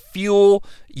it can fuel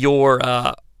your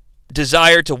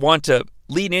desire to want to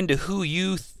lean into who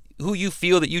you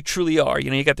feel that you truly are.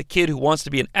 You got the kid who wants to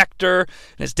be an actor,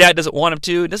 and his dad doesn't want him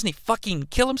to. Doesn't he fucking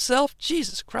kill himself?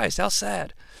 Jesus Christ, how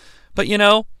sad. But,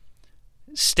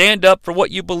 stand up for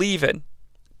what you believe in.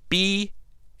 Be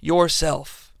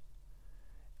yourself.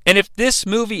 And if this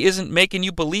movie isn't making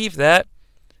you believe that,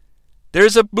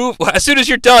 there's a movie. As soon as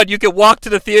you're done, you can walk to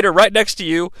the theater right next to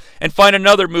you and find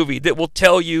another movie that will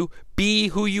tell you, be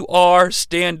who you are,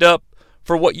 stand up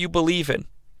for what you believe in.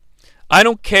 I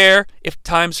don't care if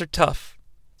times are tough.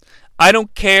 I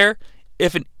don't care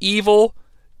if an evil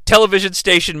television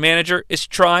station manager is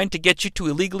trying to get you to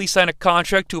illegally sign a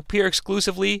contract to appear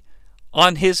exclusively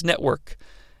on his network.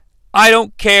 I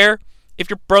don't care if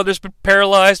your brother's been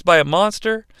paralyzed by a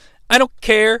monster. I don't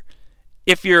care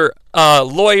if your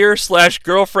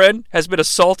lawyer/girlfriend has been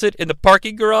assaulted in the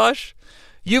parking garage.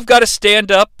 You've got to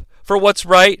stand up for what's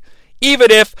right, even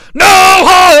if no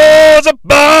holds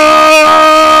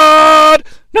barred!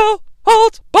 No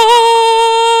holds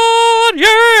barred!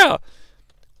 Yeah!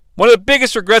 One of the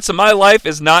biggest regrets of my life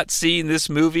is not seeing this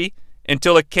movie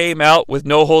until it came out with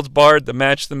No Holds Barred to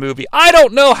match the movie. I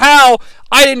don't know how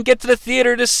I didn't get to the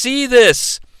theater to see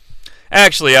this.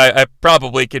 Actually, I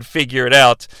probably could figure it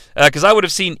out, because I would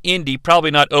have seen Indy, probably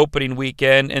not opening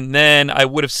weekend, and then I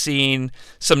would have seen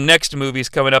some next movies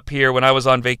coming up here when I was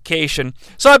on vacation.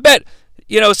 So I bet,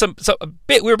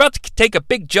 we were about to take a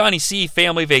big Johnny C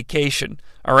family vacation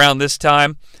around this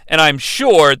time, and I'm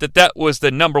sure that was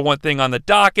the number one thing on the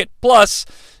docket. Plus,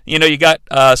 you got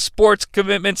sports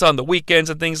commitments on the weekends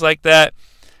and things like that.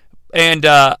 And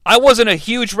I wasn't a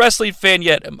huge wrestling fan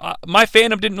yet. My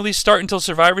fandom didn't really start until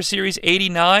Survivor Series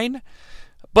 89.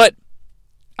 But,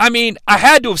 I mean, I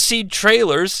had to have seen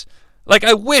trailers. Like,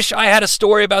 I wish I had a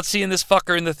story about seeing this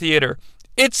fucker in the theater.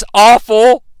 It's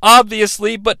awful,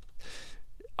 obviously, but,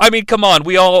 I mean, come on.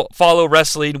 We all follow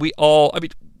wrestling.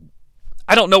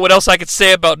 I don't know what else I could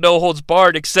say about No Holds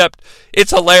Barred, except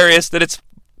it's hilarious that it's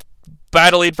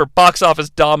battling for box office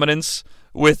dominance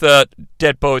with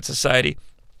Dead Poet Society.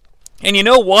 And you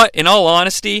know what? In all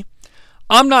honesty,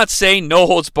 I'm not saying No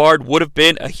Holds Barred would have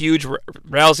been a huge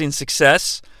rousing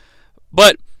success,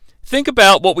 but think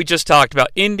about what we just talked about,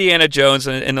 Indiana Jones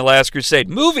and The Last Crusade.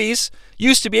 Movies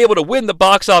used to be able to win the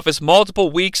box office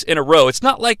multiple weeks in a row. It's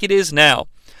not like it is now.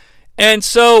 And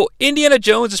so Indiana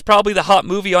Jones is probably the hot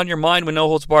movie on your mind when No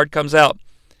Holds Barred comes out.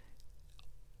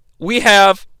 We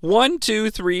have 1,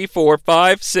 2, 3, 4,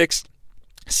 5, 6,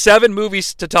 7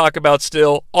 movies to talk about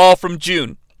still, all from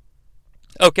June.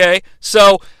 Okay?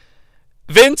 So,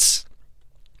 Vince,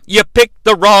 you picked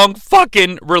the wrong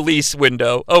fucking release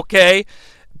window, okay?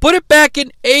 Put it back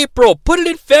in April. Put it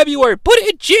in February. Put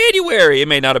it in January. It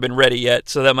may not have been ready yet,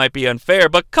 so that might be unfair,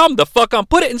 but come the fuck on.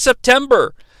 Put it in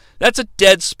September. That's a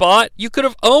dead spot. You could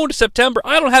have owned September.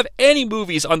 I don't have any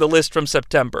movies on the list from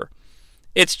September.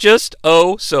 It's just,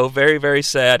 so very, very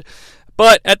sad.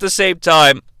 But at the same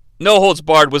time, No Holds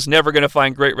Barred was never going to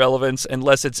find great relevance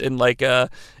unless it's in like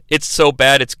it's so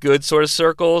bad it's good sort of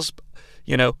circles.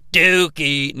 You know,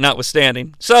 Dookie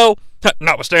notwithstanding. So,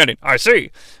 notwithstanding, I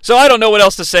see. So I don't know what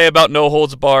else to say about No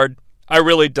Holds Barred. I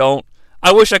really don't.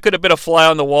 I wish I could have been a fly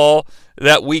on the wall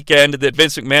that weekend that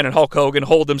Vince McMahon and Hulk Hogan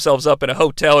holed themselves up in a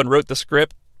hotel and wrote the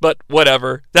script. But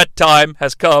whatever. That time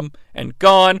has come and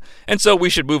gone, and so we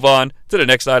should move on to the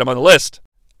next item on the list.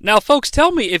 Now, folks,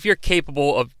 tell me if you're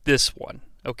capable of this one,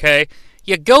 okay?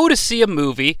 You go to see a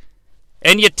movie,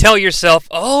 and you tell yourself,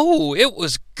 oh, it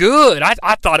was good.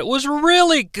 I thought it was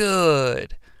really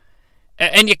good.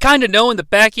 And you kind of know in the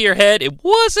back of your head it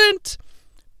wasn't,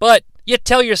 but you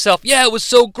tell yourself, yeah, it was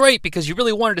so great because you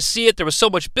really wanted to see it. There was so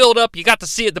much build-up. You got to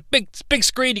see it the big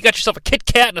screen. You got yourself a Kit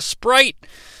Kat and a Sprite.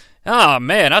 Oh,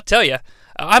 man, I'll tell you,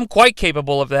 I'm quite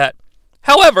capable of that.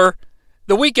 However,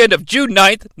 the weekend of June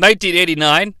 9th,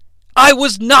 1989, I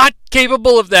was not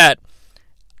capable of that.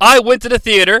 I went to the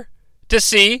theater to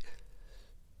see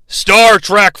Star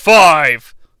Trek V,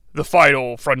 The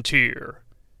Final Frontier,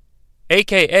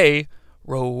 a.k.a.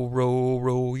 Row, row,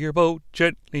 row your boat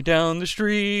gently down the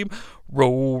stream.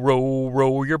 Row, row,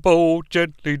 row your boat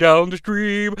gently down the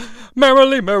stream.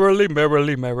 Merrily, merrily,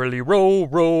 merrily, merrily, row,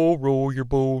 row, row your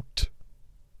boat.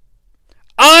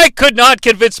 I could not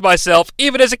convince myself,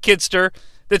 even as a kidster,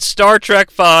 that Star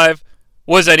Trek V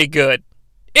was any good.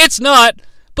 It's not,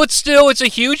 but still it's a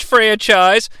huge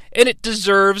franchise, and it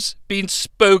deserves being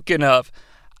spoken of.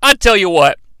 I tell you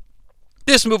what,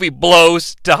 this movie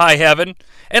blows to high heaven.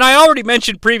 And I already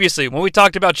mentioned previously, when we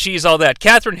talked about She's All That,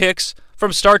 Catherine Hicks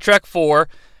from Star Trek IV,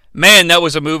 man, that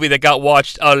was a movie that got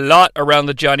watched a lot around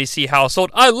the Johnny C.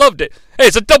 household. I loved it. Hey,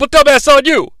 it's a double dumbass on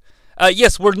you.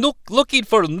 Yes, we're looking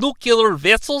for nuclear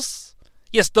vessels.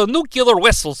 Yes, the nuclear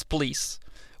vessels, please.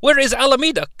 Where is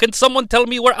Alameda? Can someone tell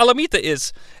me where Alameda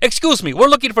is? Excuse me, we're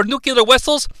looking for nuclear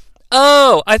vessels?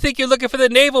 Oh, I think you're looking for the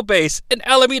naval base in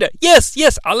Alameda. Yes,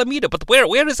 Alameda, but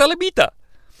where is Alameda?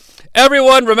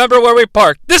 Everyone, remember where we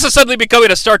parked. This is suddenly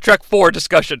becoming a Star Trek IV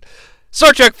discussion.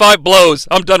 Star Trek V blows.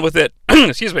 I'm done with it.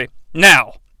 Excuse me.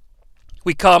 Now,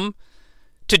 we come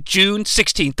to June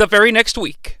 16th, the very next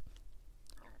week,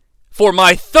 for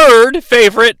my third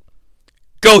favorite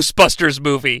Ghostbusters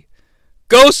movie.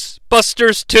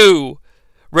 Ghostbusters 2.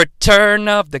 Return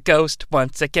of the Ghost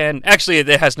once again. Actually, it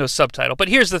has no subtitle, but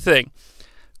here's the thing.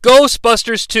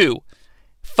 Ghostbusters 2.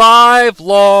 5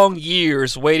 long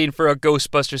years waiting for a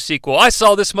Ghostbusters sequel. I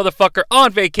saw this motherfucker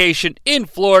on vacation in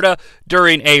Florida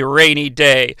during a rainy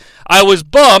day. I was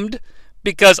bummed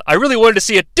because I really wanted to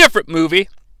see a different movie,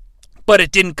 but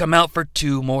it didn't come out for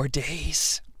 2 more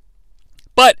days.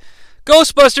 But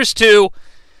Ghostbusters 2,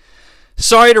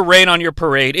 sorry to rain on your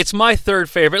parade. It's my third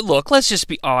favorite. Look, let's just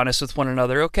be honest with one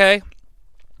another, okay?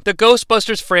 The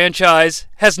Ghostbusters franchise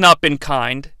has not been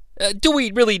kind. Do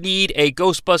we really need a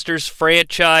Ghostbusters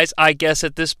franchise, I guess,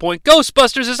 at this point?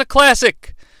 Ghostbusters is a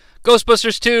classic.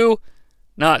 Ghostbusters 2,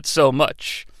 not so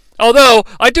much. Although,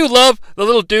 I do love the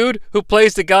little dude who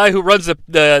plays the guy who runs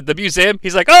the museum.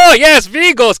 He's like, oh, yes,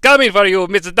 Vigo's coming for you,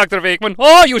 Mrs. Dr. Wakeman.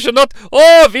 Oh, you should not.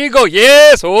 Oh, Vigo,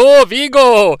 yes. Oh,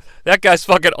 Vigo. That guy's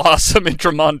fucking awesome in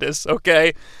Tremendous,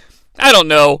 okay? I don't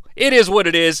know. It is what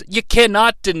it is. You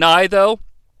cannot deny, though,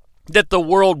 that the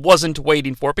world wasn't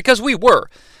waiting for it, because we were.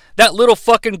 That little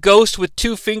fucking ghost with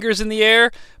 2 fingers in the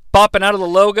air, popping out of the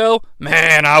logo,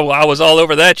 man, I was all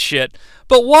over that shit.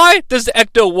 But why does the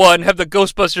Ecto-1 have the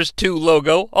Ghostbusters 2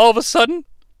 logo all of a sudden?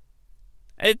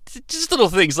 It's just little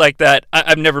things like that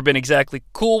I've never been exactly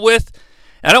cool with.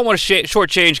 I don't want to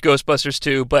shortchange Ghostbusters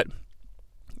 2, but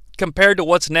compared to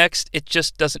what's next, it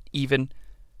just doesn't even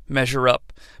measure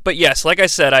up. But yes, like I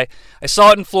said, I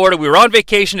saw it in Florida. We were on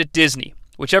vacation at Disney.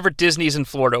 Whichever Disney's in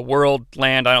Florida. World,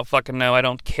 Land, I don't fucking know. I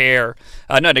don't care.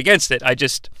 Not against it.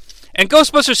 And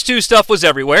Ghostbusters 2 stuff was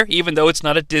everywhere, even though it's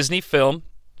not a Disney film.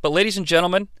 But ladies and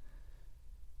gentlemen,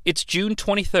 it's June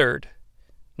 23rd,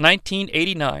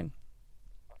 1989.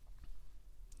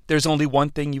 There's only one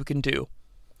thing you can do.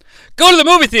 Go to the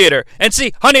movie theater and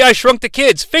see Honey, I Shrunk the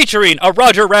Kids featuring a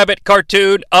Roger Rabbit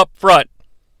cartoon up front.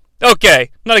 Okay,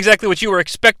 not exactly what you were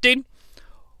expecting.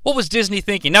 What was Disney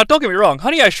thinking? Now, don't get me wrong.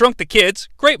 Honey, I Shrunk the Kids,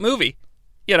 great movie,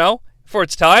 for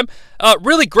its time.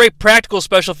 Really great practical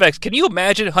special effects. Can you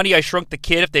imagine Honey, I Shrunk the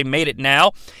Kid if they made it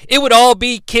now? It would all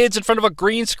be kids in front of a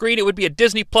green screen. It would be a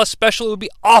Disney Plus special. It would be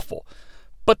awful.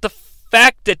 But the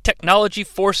fact that technology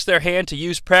forced their hand to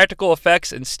use practical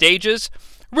effects and stages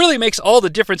really makes all the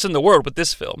difference in the world with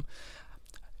this film.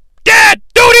 Dad,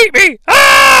 don't eat me!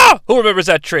 Ah! Who remembers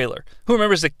that trailer? Who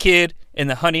remembers the kid in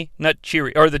the Honey Nut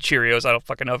Cheerios, or the Cheerios? I don't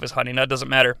fucking know if it's Honey Nut, doesn't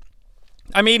matter.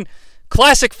 I mean,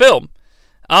 classic film.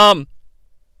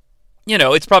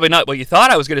 It's probably not what you thought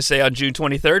I was going to say on June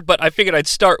 23rd, but I figured I'd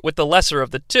start with the lesser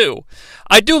of the two.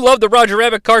 I do love the Roger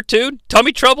Rabbit cartoon.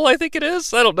 Tummy Trouble, I think it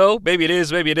is. I don't know. Maybe it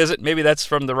is, maybe it isn't. Maybe that's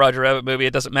from the Roger Rabbit movie.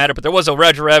 It doesn't matter. But there was a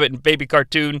Roger Rabbit and Baby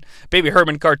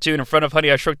Herman cartoon in front of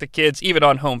Honey, I Shrunk the Kids, even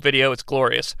on home video. It's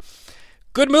glorious.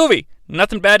 Good movie.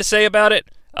 Nothing bad to say about it.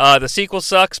 The sequel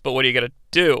sucks, but what are you going to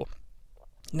do?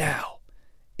 Now,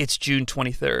 it's June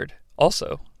 23rd,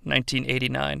 also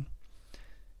 1989.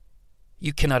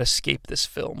 You cannot escape this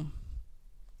film.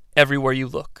 Everywhere you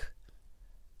look,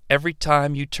 every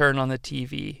time you turn on the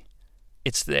TV,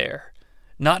 it's there.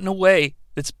 Not in a way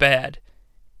that's bad,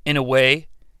 in a way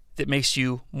that makes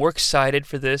you more excited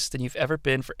for this than you've ever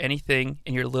been for anything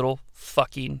in your little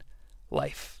fucking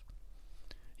life.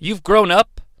 You've grown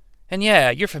up, and yeah,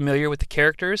 you're familiar with the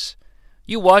characters.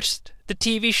 You watched the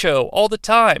TV show all the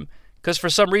time, because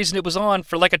for some reason it was on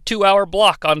for like a 2-hour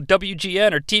block on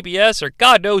WGN or TBS or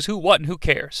God knows who, what, and who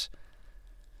cares.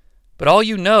 But all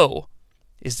you know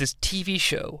is this TV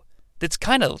show that's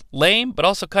kind of lame, but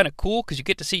also kind of cool because you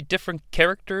get to see different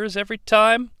characters every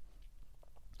time.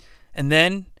 And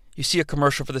then you see a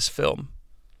commercial for this film.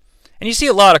 And you see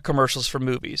a lot of commercials for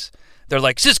movies. They're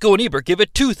like, Siskel and Ebert give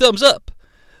it 2 thumbs up.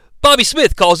 Bobby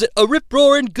Smith calls it a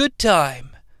rip-roaring good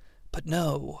time. But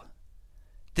no.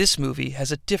 This movie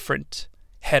has a different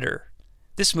header.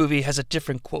 This movie has a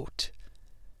different quote.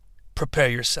 Prepare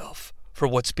yourself for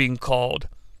what's being called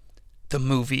the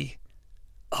movie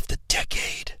of the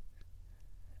decade.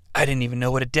 I didn't even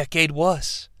know what a decade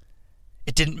was.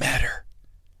 It didn't matter.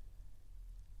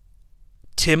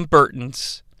 Tim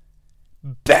Burton's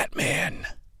Batman.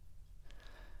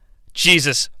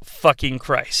 Jesus fucking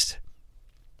Christ.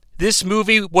 This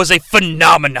movie was a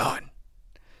phenomenon.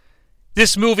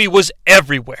 This movie was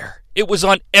everywhere. It was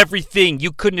on everything.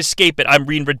 You couldn't escape it. I'm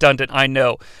being redundant, I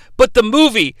know. But the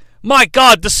movie, my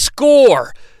God, the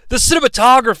score, the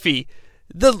cinematography,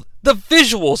 the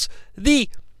visuals, the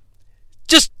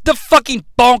fucking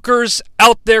bonkers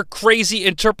out there crazy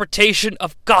interpretation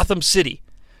of Gotham City.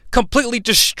 Completely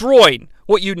destroying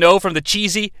what you know from the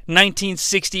cheesy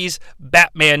 1960s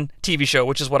Batman TV show,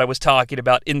 which is what I was talking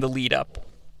about in the lead up.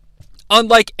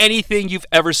 Unlike anything you've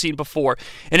ever seen before,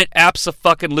 and it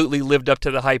abso-fucking-lutely lived up to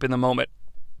the hype in the moment.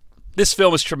 This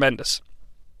film is tremendous.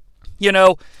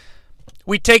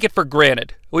 We take it for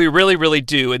granted. We really, really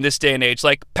do in this day and age.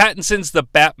 Like, Pattinson's the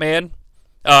Batman.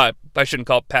 I shouldn't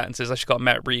call it Pattinson's. I should call it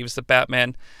Matt Reeves the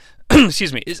Batman.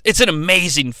 Excuse me. It's an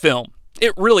amazing film.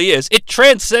 It really is. It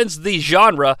transcends the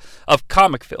genre of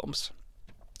comic films.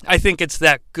 I think it's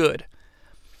that good.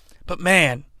 But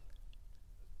man,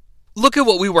 look at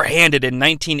what we were handed in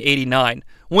 1989,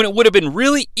 when it would have been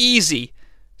really easy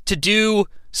to do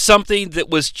something that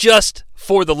was just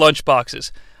for the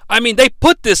lunchboxes. I mean, they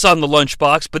put this on the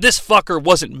lunchbox, but this fucker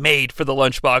wasn't made for the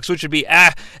lunchbox, which would be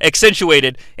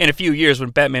accentuated in a few years when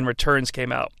Batman Returns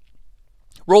came out.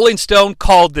 Rolling Stone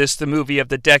called this the movie of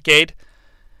the decade,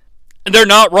 and they're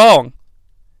not wrong.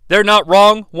 They're not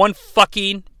wrong one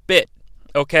fucking bit,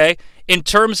 okay? In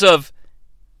terms of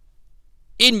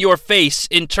in your face,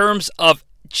 in terms of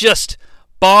just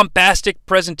bombastic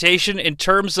presentation, in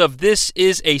terms of this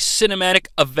is a cinematic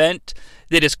event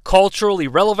that is culturally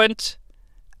relevant,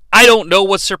 I don't know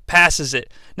what surpasses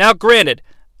it. Now, granted,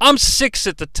 I'm 6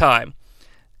 at the time.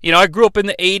 I grew up in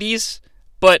the 80s,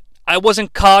 but I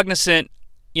wasn't cognizant,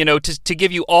 to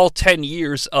give you all 10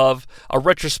 years of a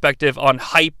retrospective on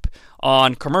hype,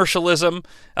 on commercialism,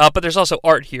 but there's also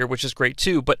art here, which is great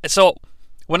too. But so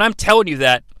when I'm telling you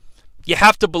that, you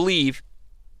have to believe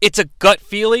it's a gut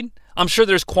feeling. I'm sure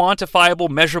there's quantifiable,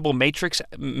 measurable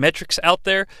metrics out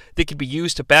there that could be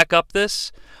used to back up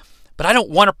this, but I don't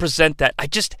want to present that.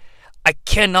 I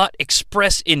cannot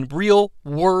express in real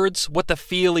words what the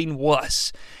feeling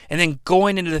was. And then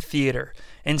going into the theater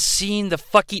and seeing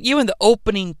even the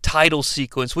opening title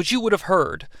sequence, which you would have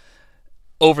heard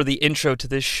over the intro to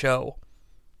this show.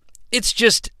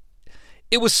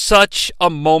 It was such a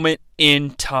moment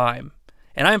in time.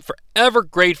 And I'm forever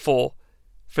grateful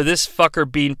for this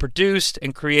fucker being produced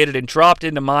and created and dropped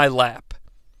into my lap.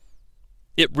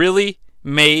 It really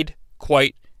made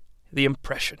quite the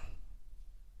impression.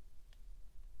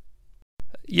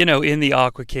 In the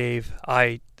Aqua Cave,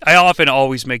 I often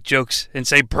always make jokes and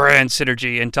say brand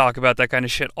synergy and talk about that kind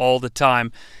of shit all the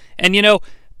time. And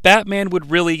Batman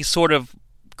would really sort of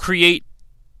create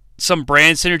some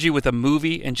brand synergy with a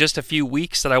movie in just a few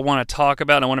weeks that I want to talk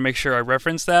about. I want to make sure I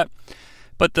reference that.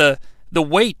 But the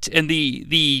weight and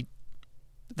the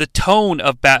tone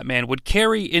of Batman would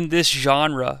carry in this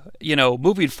genre,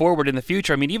 moving forward in the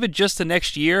future. I mean, even just the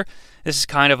next year, this is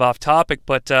kind of off topic,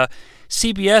 but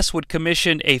CBS would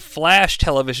commission a Flash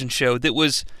television show that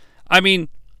was, I don't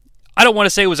want to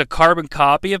say it was a carbon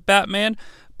copy of Batman,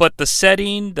 but the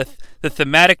setting, the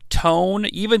thematic tone,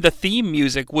 even the theme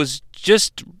music was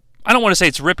just, I don't want to say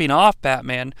it's ripping off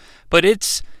Batman, but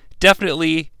it's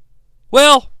definitely,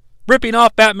 ripping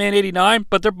off Batman 89,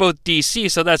 but they're both DC,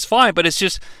 so that's fine. But it's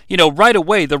just, right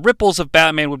away, the ripples of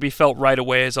Batman would be felt right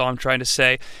away, is all I'm trying to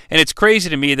say. And it's crazy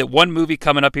to me that one movie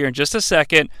coming up here in just a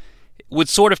second would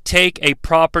sort of take a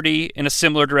property in a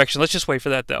similar direction. Let's just wait for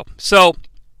that, though. So,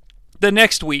 the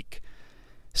next week.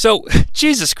 So,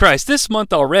 Jesus Christ, this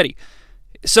month already.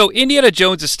 So, Indiana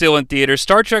Jones is still in theaters,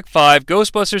 Star Trek V,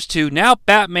 Ghostbusters 2, now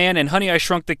Batman and Honey, I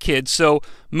Shrunk the Kids. So,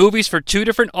 movies for two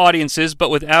different audiences, but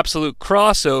with absolute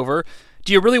crossover.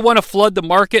 Do you really want to flood the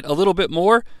market a little bit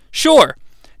more? Sure.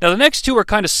 Now, the next two are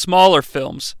kind of smaller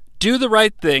films. Do the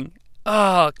Right Thing.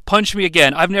 Punch me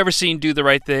again. I've never seen Do the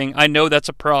Right Thing. I know that's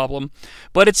a problem.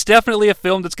 But it's definitely a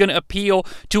film that's going to appeal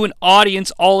to an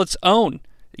audience all its own.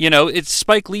 It's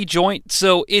Spike Lee joint,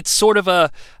 so it's sort of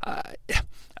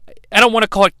I don't want to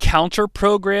call it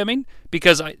counter-programming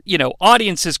because,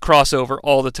 audiences cross over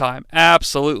all the time.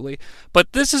 Absolutely.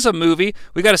 But this is a movie.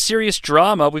 We've got a serious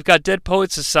drama. We've got Dead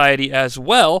Poets Society as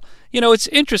well. It's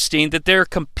interesting that they're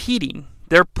competing.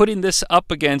 They're putting this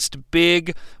up against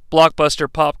big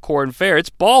blockbuster popcorn fare. It's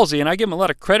ballsy, and I give them a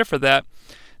lot of credit for that.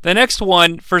 The next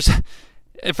one, for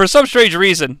some strange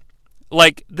reason,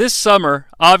 like this summer,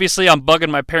 obviously I'm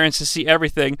bugging my parents to see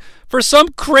everything. For some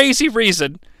crazy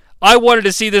reason, I wanted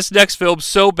to see this next film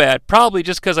so bad, probably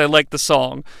just because I like the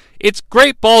song. It's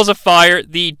Great Balls of Fire,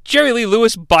 the Jerry Lee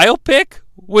Lewis biopic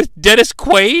with Dennis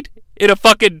Quaid in a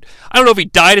fucking, I don't know if he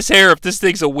dyed his hair or if this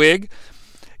thing's a wig.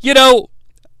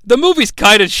 The movie's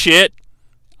kind of shit.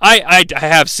 I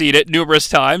have seen it numerous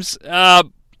times. I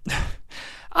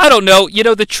don't know.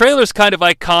 The trailer's kind of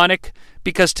iconic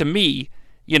because to me,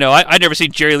 I'd never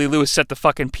seen Jerry Lee Lewis set the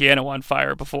fucking piano on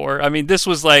fire before. This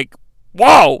was like,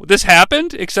 whoa, this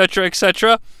happened, etc.,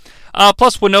 etc.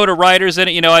 Plus Winona Ryder's in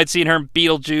it. I'd seen her in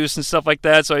Beetlejuice and stuff like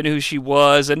that, so I knew who she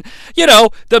was. And,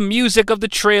 the music of the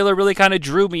trailer really kind of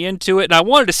drew me into it. And I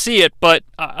wanted to see it, but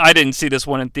I didn't see this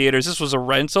one in theaters. This was a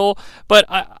rental. But,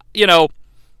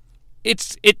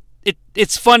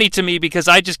 it's funny to me because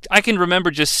I can remember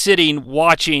just sitting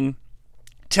watching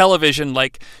television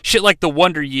like shit like the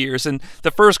Wonder Years, and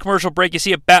the first commercial break you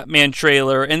see a Batman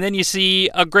trailer, and then you see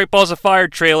a Great Balls of Fire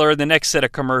trailer and the next set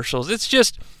of commercials.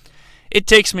 It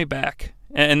takes me back,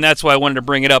 and that's why I wanted to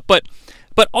bring it up. But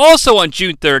also on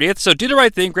June 30th, so Do the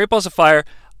Right Thing, Great Balls of Fire,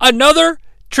 another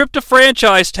trip to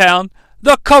Franchise Town,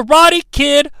 The Karate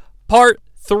Kid Part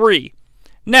 3.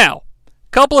 Now,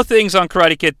 couple of things on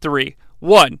Karate Kid 3.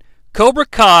 One, Cobra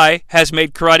Kai has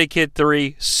made Karate Kid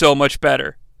 3 so much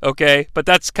better. Okay, but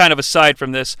that's kind of aside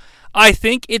from this. I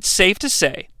think it's safe to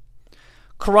say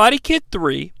Karate Kid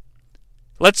 3,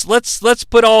 let's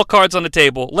put all cards on the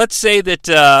table. Let's say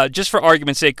that, just for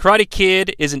argument's sake, Karate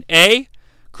Kid is an A,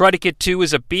 Karate Kid 2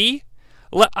 is a B.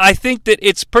 I think that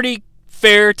it's pretty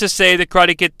fair to say that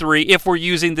Karate Kid 3, if we're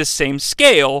using the same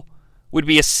scale, would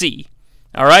be a C.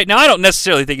 All right, now I don't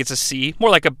necessarily think it's a C, more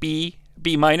like a B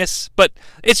minus, but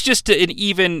it's just an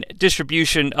even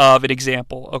distribution of an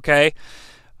example, okay?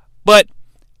 But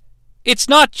it's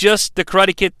not just the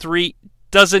Karate Kid 3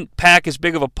 doesn't pack as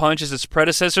big of a punch as its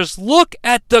predecessors. Look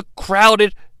at the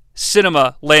crowded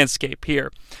cinema landscape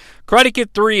here. Karate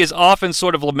Kid 3 is often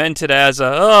sort of lamented as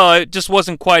it just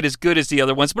wasn't quite as good as the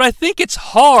other ones, but I think it's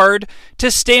hard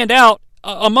to stand out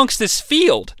amongst this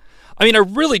field. I mean, I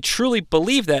really, truly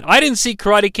believe that. I didn't see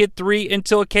Karate Kid 3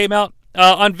 until it came out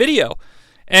on video.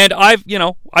 And I've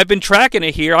been tracking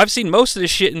it here. I've seen most of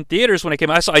this shit in theaters when it came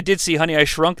out. So I did see Honey, I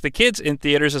Shrunk the Kids in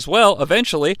theaters as well,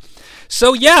 eventually.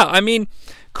 So yeah, I mean,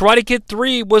 Karate Kid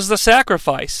 3 was the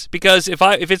sacrifice. Because if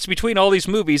it's between all these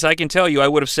movies, I can tell you I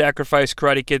would have sacrificed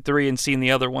Karate Kid 3 and seen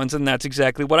the other ones, and that's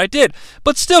exactly what I did.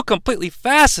 But still completely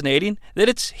fascinating that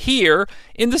it's here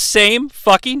in the same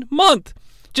fucking month.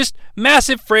 Just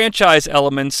massive franchise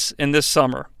elements in this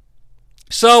summer.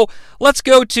 So, let's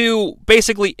go to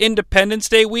basically Independence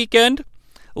Day weekend.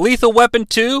 Lethal Weapon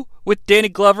 2 with Danny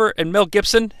Glover and Mel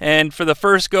Gibson. And for the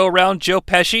first go-around, Joe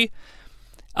Pesci.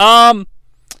 I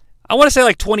want to say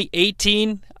like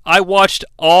 2018, I watched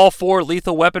all 4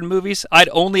 Lethal Weapon movies. I'd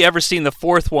only ever seen the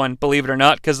 4th one, believe it or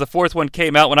not, because the 4th one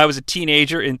came out when I was a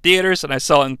teenager in theaters, and I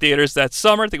saw it in theaters that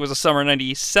summer. I think it was the summer of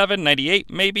 97, 98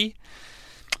 maybe.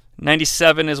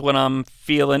 97 is when I'm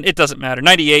feeling. It doesn't matter.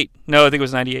 98. No, I think it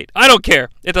was 98. I don't care.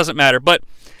 It doesn't matter. But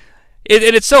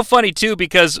it's so funny, too,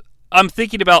 because I'm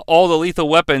thinking about all the Lethal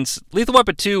Weapons. Lethal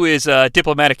Weapon 2 is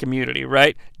diplomatic immunity,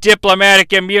 right?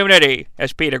 Diplomatic immunity,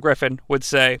 as Peter Griffin would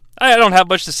say. I don't have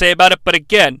much to say about it, but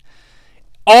again,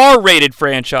 R-rated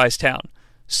franchise town.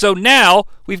 So now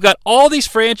we've got all these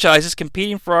franchises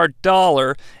competing for our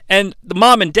dollar, and the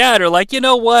mom and dad are like, you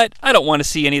know what? I don't want to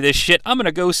see any of this shit. I'm going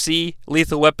to go see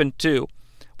Lethal Weapon 2.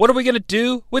 What are we going to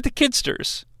do with the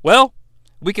kidsters? Well,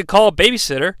 we could call a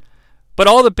babysitter, but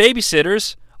all the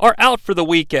babysitters are out for the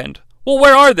weekend. Well,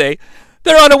 where are they?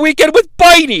 They're on a weekend with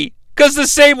Bitey, because the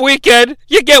same weekend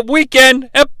you get Weekend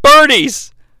at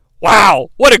Bernie's. Wow,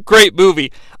 what a great movie.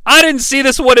 I didn't see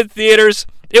this one in theaters.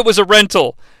 It was a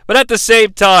rental. But at the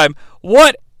same time,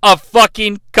 what a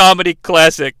fucking comedy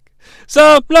classic.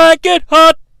 Some like it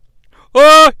hot,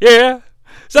 oh yeah.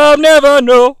 Some never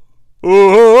know,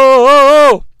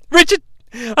 oh. Richard,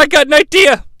 I got an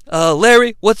idea.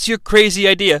 Larry, what's your crazy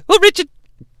idea? Well, Richard,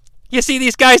 you see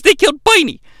these guys, they killed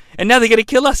Bernie, and now they're gonna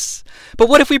kill us. But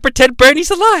what if we pretend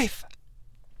Bernie's alive?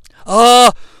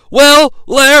 Well,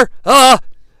 Lair,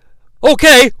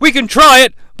 okay, we can try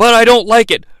it, but I don't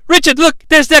like it. Richard, look,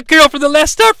 there's that girl from The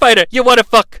Last Starfighter. You want to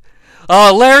fuck?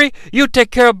 Larry, you take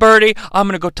care of Bernie. I'm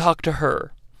going to go talk to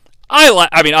her.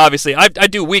 I mean, obviously, I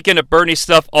do Weekend at Bernie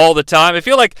stuff all the time. I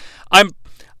feel like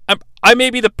I may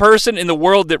be the person in the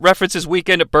world that references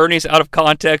Weekend at Bernie's out of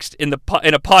context in a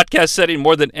podcast setting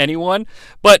more than anyone.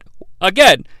 But,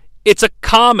 again, it's a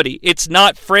comedy. It's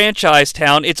not franchise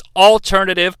town. It's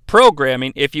alternative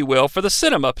programming, if you will, for the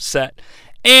cinema set.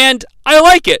 And I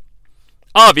like it.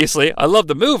 Obviously, I love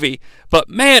the movie, but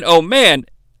man, oh man,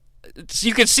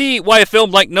 you can see why a film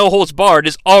like No Holds Barred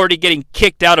is already getting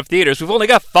kicked out of theaters. We've only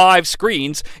got 5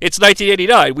 screens. It's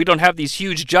 1989. We don't have these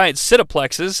huge giant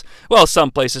cineplexes. Well, some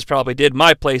places probably did.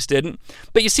 My place didn't.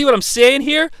 But you see what I'm saying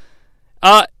here?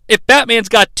 If Batman's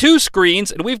got 2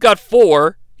 screens and we've got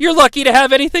 4, you're lucky to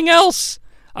have anything else.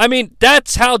 I mean,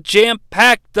 that's how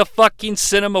jam-packed the fucking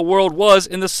cinema world was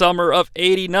in the summer of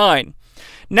 89.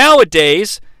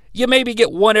 Nowadays, you maybe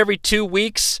get one every 2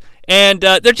 weeks, and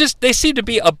they seem to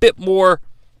be a bit more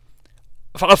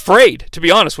afraid, to be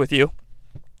honest with you.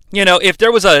 You know, if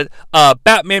there was a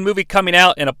Batman movie coming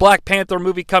out and a Black Panther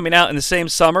movie coming out in the same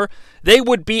summer, they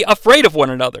would be afraid of one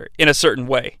another in a certain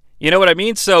way. You know what I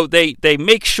mean? So they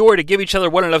make sure to give each other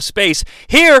one enough space.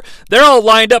 Here, they're all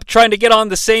lined up trying to get on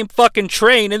the same fucking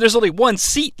train, and there's only one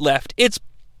seat left. It's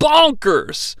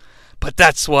bonkers. But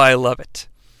that's why I love it.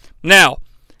 Now,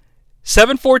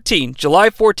 7/14, July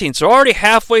 14th, so already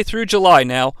halfway through July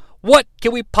now. What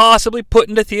can we possibly put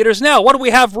into theaters now? What do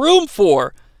we have room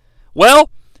for?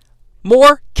 Well,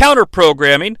 more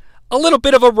counter-programming, a little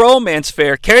bit of a romance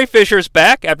fair. Carrie Fisher's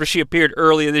back after she appeared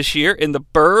earlier this year in The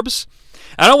Burbs.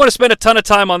 I don't want to spend a ton of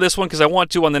time on this one because I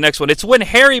want to on the next one. It's When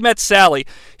Harry Met Sally.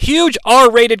 Huge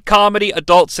R-rated comedy,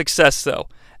 adult success, though.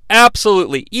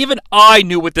 Absolutely. Even I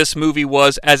knew what this movie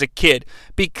was as a kid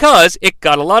because it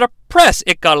got a lot of press.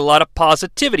 It got a lot of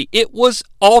positivity. It was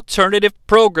alternative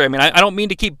programming. I don't mean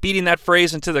to keep beating that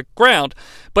phrase into the ground,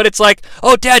 but it's like,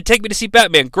 oh, Dad, take me to see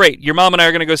Batman. Great. Your mom and I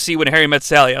are going to go see When Harry Met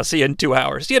Sally. I'll see you in 2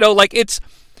 hours. You know, like it's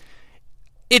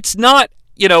not,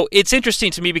 you know, it's interesting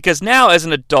to me because now as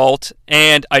an adult,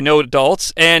 and I know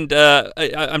adults, and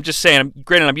I'm just saying,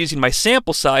 granted I'm using my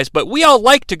sample size, but we all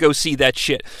like to go see that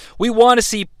shit. We want to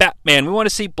see Batman. We want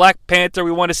to see Black Panther.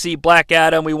 We want to see Black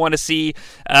Adam. We want to see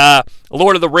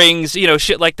Lord of the Rings, you know,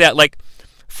 shit like that. Like,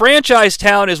 franchise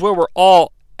town is where we're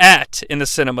all at in the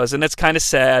cinemas, and that's kind of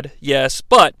sad, yes,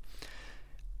 but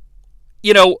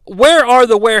where are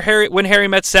the When Harry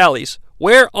Met Sally's?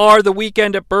 Where are the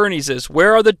Weekend at Bernie's?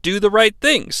 Where are the Do the Right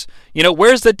Things?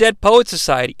 Where's the Dead Poet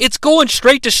Society? It's going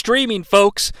straight to streaming,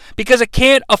 folks, because it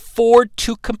can't afford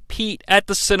to compete at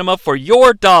the cinema for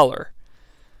your dollar.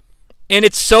 And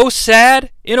it's so sad,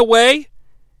 in a way.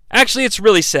 Actually, it's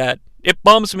really sad. It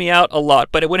bums me out a lot.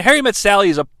 But When Harry Met Sally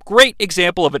is a great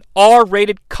example of an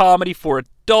R-rated comedy for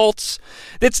adults.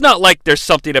 It's not like There's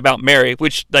Something About Mary,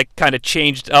 which kind of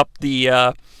changed up the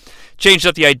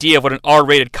idea of what an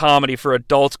R-rated comedy for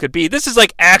adults could be. This is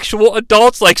like actual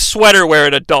adults, like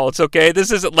sweater-wearing adults, okay?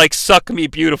 This isn't like Suck Me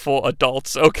Beautiful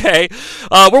adults, okay?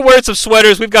 We're wearing some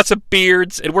sweaters, we've got some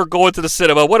beards, and we're going to the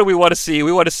cinema. What do we want to see?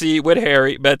 We want to see When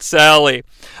Harry Met Sally.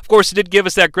 Of course, it did give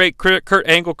us that great Kurt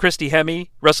Angle, Christy Hemme,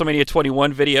 WrestleMania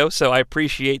 21 video, so I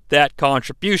appreciate that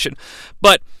contribution.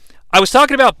 But I was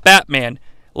talking about Batman,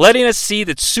 letting us see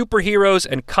that superheroes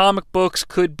and comic books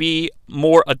could be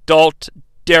more adult,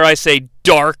 dare I say,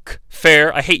 dark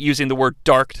fare. I hate using the word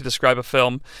dark to describe a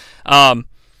film.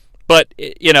 But,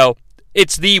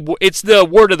 it's the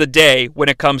word of the day when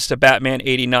it comes to Batman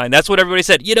 89. That's what everybody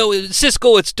said.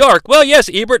 Siskel, it's dark. Well, yes,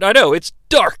 Ebert, I know, it's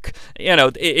dark.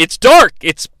 It's dark.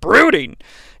 It's brooding,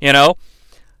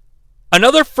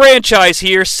 Another franchise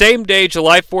here, same day,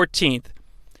 July 14th.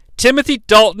 Timothy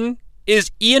Dalton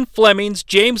is Ian Fleming's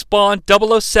James Bond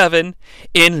 007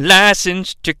 in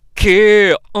License to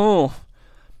Kill. Oh,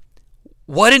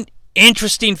 what an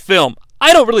interesting film.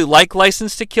 I don't really like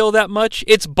License to Kill that much.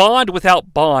 It's Bond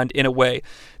without Bond, in a way.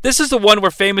 This is the one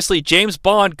where famously James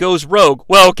Bond goes rogue.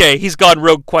 Well, okay, he's gone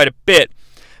rogue quite a bit.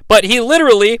 But he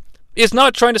literally is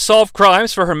not trying to solve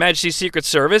crimes for Her Majesty's Secret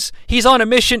Service. He's on a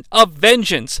mission of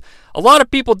vengeance. A lot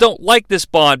of people don't like this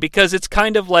Bond because it's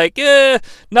kind of like,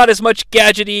 not as much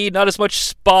gadgety, not as much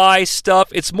spy stuff.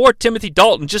 It's more Timothy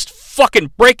Dalton just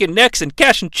fucking breaking necks and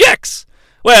cashing checks.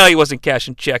 Well, he wasn't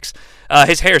cashing checks.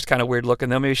 His hair's kind of weird looking,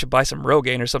 though. Maybe we should buy some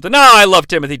Rogaine or something. No, I love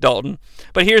Timothy Dalton.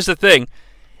 But here's the thing.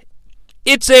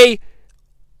 It's a,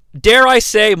 dare I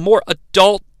say, more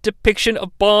adult depiction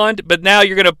of Bond. But now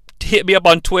you're going to hit me up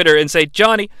on Twitter and say,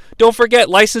 Johnny, don't forget,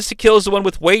 License to Kill is the one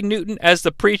with Wayne Newton as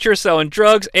the preacher selling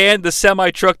drugs and the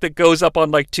semi-truck that goes up on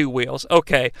like two wheels.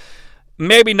 Okay,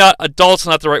 maybe not adult's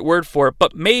not the right word for it,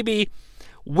 but maybe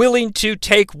willing to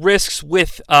take risks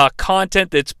with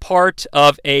content that's part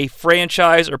of a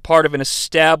franchise or part of an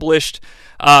established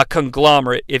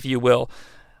conglomerate, if you will.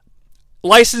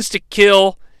 License to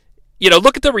Kill,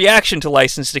 look at the reaction to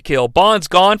License to Kill. Bond's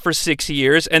gone for 6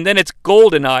 years, and then it's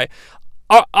GoldenEye.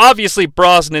 Obviously,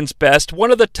 Brosnan's best,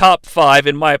 one of the top 5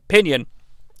 in my opinion.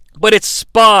 But it's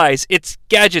spies, it's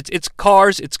gadgets, it's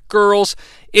cars, it's girls.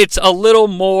 It's a little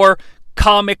more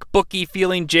comic booky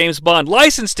feeling James Bond.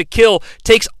 License to Kill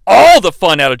takes all the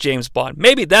fun out of James Bond.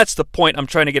 Maybe that's the point I'm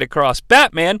trying to get across.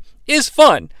 Batman is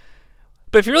fun.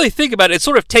 But if you really think about it, it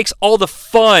sort of takes all the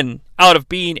fun out of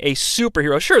being a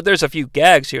superhero. Sure, there's a few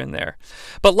gags here and there.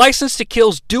 But License to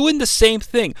Kill's doing the same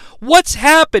thing. What's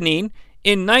happening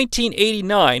in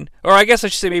 1989, or I guess I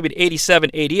should say maybe in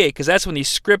 87, 88, because that's when these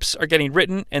scripts are getting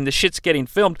written and the shit's getting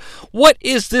filmed. What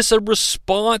is this a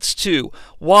response to?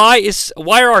 Why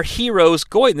are our heroes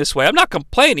going this way? I'm not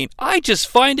complaining. I just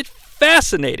find it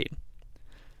fascinating.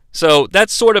 So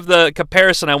that's sort of the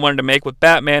comparison I wanted to make with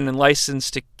Batman and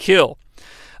License to Kill.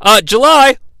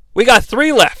 July, we got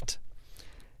 3 left.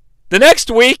 The next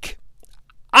week,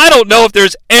 I don't know if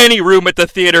there's any room at the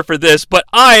theater for this, but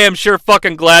I am sure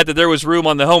fucking glad that there was room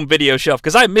on the home video shelf,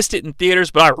 because I missed it in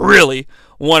theaters, but I really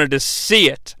wanted to see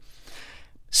it.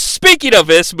 Speaking of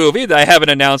this movie that I haven't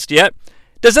announced yet,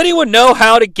 does anyone know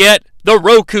how to get the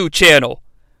Roku channel?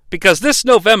 Because this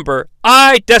November,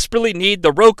 I desperately need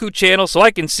the Roku channel so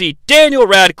I can see Daniel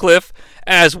Radcliffe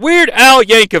as Weird Al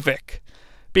Yankovic.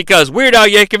 Because Weird Al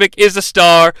Yankovic is the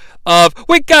star of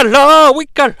We Got It All, We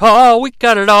Got It All, We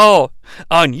Got It All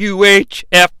on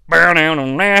UHF.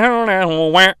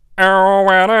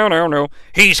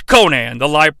 He's Conan the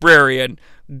Librarian.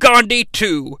 Gandhi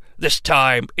 2. This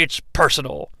time it's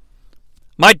personal.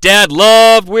 My dad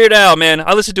loved Weird Al, man.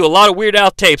 I listened to a lot of Weird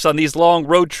Al tapes on these long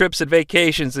road trips and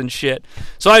vacations and shit.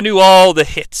 So I knew all the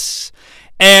hits.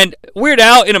 And Weird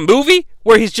Al in a movie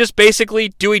where he's just basically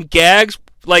doing gags,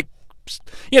 like,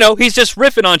 he's just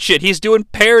riffing on shit. He's doing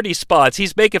parody spots.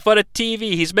 He's making fun of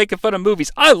TV. He's making fun of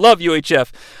movies. I love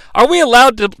UHF. Are we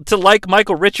allowed to like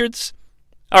Michael Richards?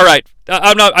 All right.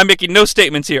 I'm making no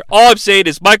statements here. All I'm saying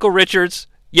is Michael Richards,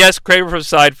 yes, Kramer from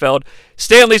Seinfeld.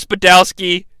 Stanley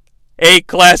Spadowski, a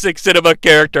classic cinema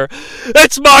character.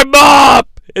 It's my mop!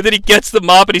 And then he gets the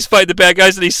mop and he's fighting the bad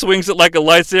guys and he swings it like a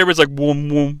lightsaber. It's like, boom,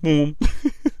 boom, boom.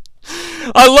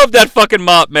 I love that fucking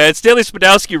mop, man. Stanley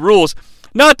Spadowski rules.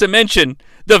 Not to mention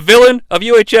the villain of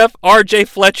UHF, R.J.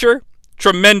 Fletcher.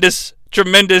 Tremendous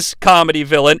comedy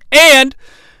villain. And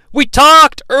we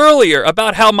talked earlier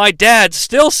about how my dad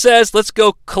still says, let's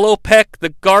go Klopek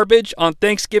the garbage on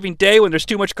Thanksgiving Day. When there's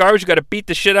too much garbage, you got to beat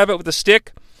the shit out of it with a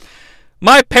stick.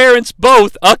 My parents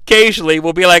both occasionally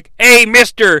will be like, hey,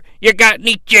 mister, you got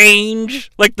any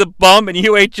change? Like the bum in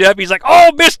UHF. He's like,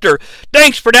 oh, mister,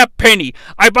 thanks for that penny.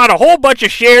 I bought a whole bunch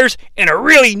of shares and a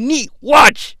really neat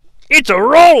watch. It's a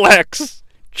Rolex.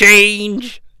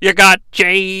 Change. You got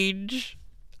change.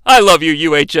 I love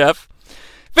you, UHF.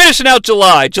 Finishing out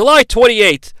July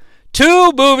 28th.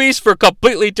 2 movies for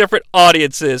completely different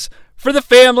audiences. For the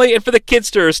family and for the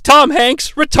kidsters, Tom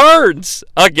Hanks returns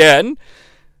again.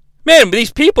 Man,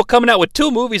 these people coming out with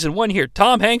 2 movies in one year.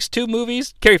 Tom Hanks, 2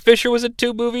 movies. Carrie Fisher was in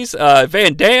 2 movies.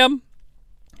 Van Damme.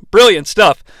 Brilliant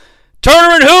stuff.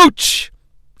 Turner and Hooch.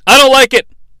 I don't like it.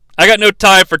 I got no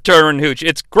time for Turner and Hooch.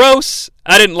 It's gross.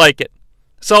 I didn't like it.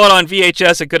 Saw it on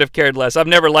VHS and could have cared less. I've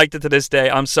never liked it to this day.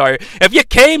 I'm sorry. If you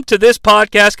came to this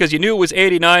podcast because you knew it was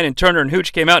 89 and Turner and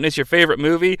Hooch came out and it's your favorite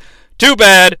movie, too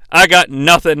bad. I got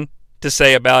nothing to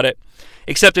say about it.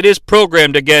 Except it is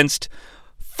programmed against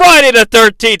Friday the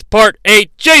 13th, Part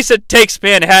 8, Jason Takes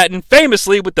Manhattan,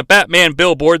 famously with the Batman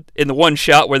billboard in the one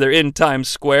shot where they're in Times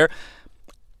Square.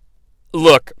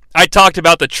 Look, I talked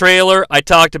about the trailer, I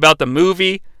talked about the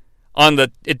movie on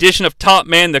the edition of Top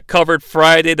Man that covered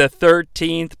Friday the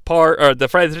 13th part, or the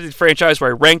Friday the 13th franchise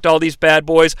where I ranked all these bad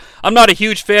boys. I'm not a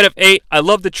huge fan of 8. I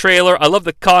love the trailer, I love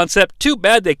the concept. Too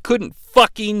bad they couldn't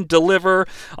fucking deliver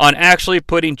on actually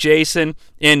putting Jason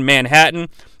in Manhattan.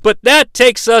 But that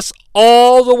takes us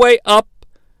all the way up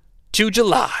to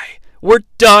July. We're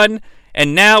done,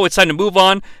 and now it's time to move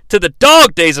on to the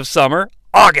dog days of summer,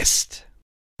 August.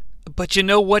 But you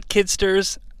know what,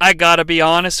 kidsters? I gotta be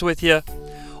honest with you.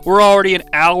 We're already an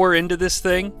hour into this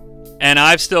thing, and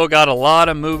I've still got a lot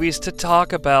of movies to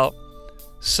talk about.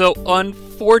 So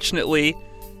unfortunately,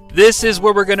 this is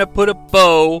where we're gonna put a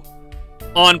bow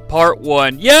on part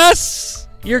 1. Yes!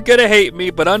 You're gonna hate me,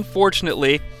 but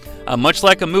unfortunately, much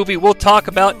like a movie we'll talk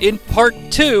about in part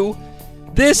 2,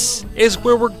 this is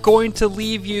where we're going to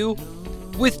leave you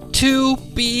with to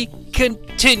be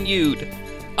continued.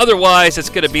 Otherwise, it's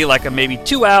going to be like a maybe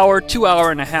 2 hour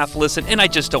and a half listen, and I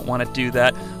just don't want to do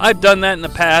that. I've done that in the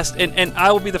past, and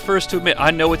I will be the first to admit,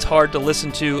 I know it's hard to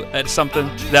listen to at something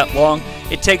that long.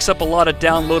 It takes up a lot of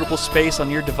downloadable space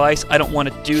on your device. I don't want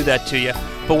to do that to you.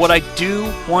 But what I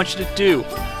do want you to do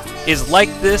is like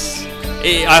this.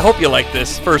 I hope you like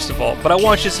this, first of all, but I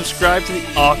want you to subscribe to the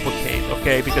Aqua Cave,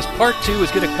 okay? Because part 2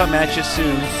 is going to come at you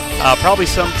soon, probably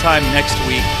sometime next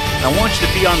week. And I want you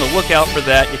to be on the lookout for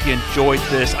that if you enjoyed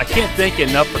this. I can't thank you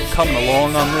enough for coming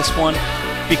along on this one,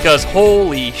 because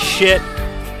holy shit,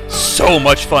 so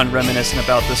much fun reminiscing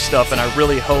about this stuff, and I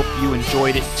really hope you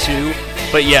enjoyed it too.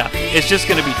 But yeah, it's just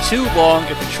going to be too long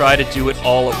if we try to do it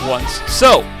all at once.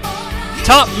 So,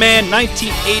 Top Man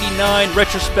 1989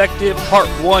 Retrospective Part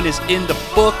 1 is in the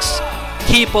books.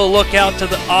 Keep a lookout to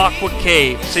the Aqua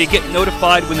Cave so you get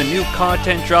notified when the new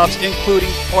content drops,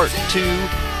 including Part 2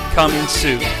 coming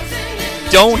soon.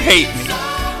 Don't hate me.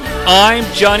 I'm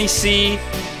Johnny C,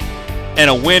 and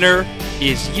a winner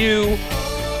is you.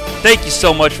 Thank you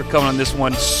so much for coming on this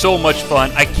one. So much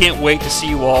fun. I can't wait to see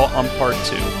you all on Part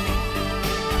 2.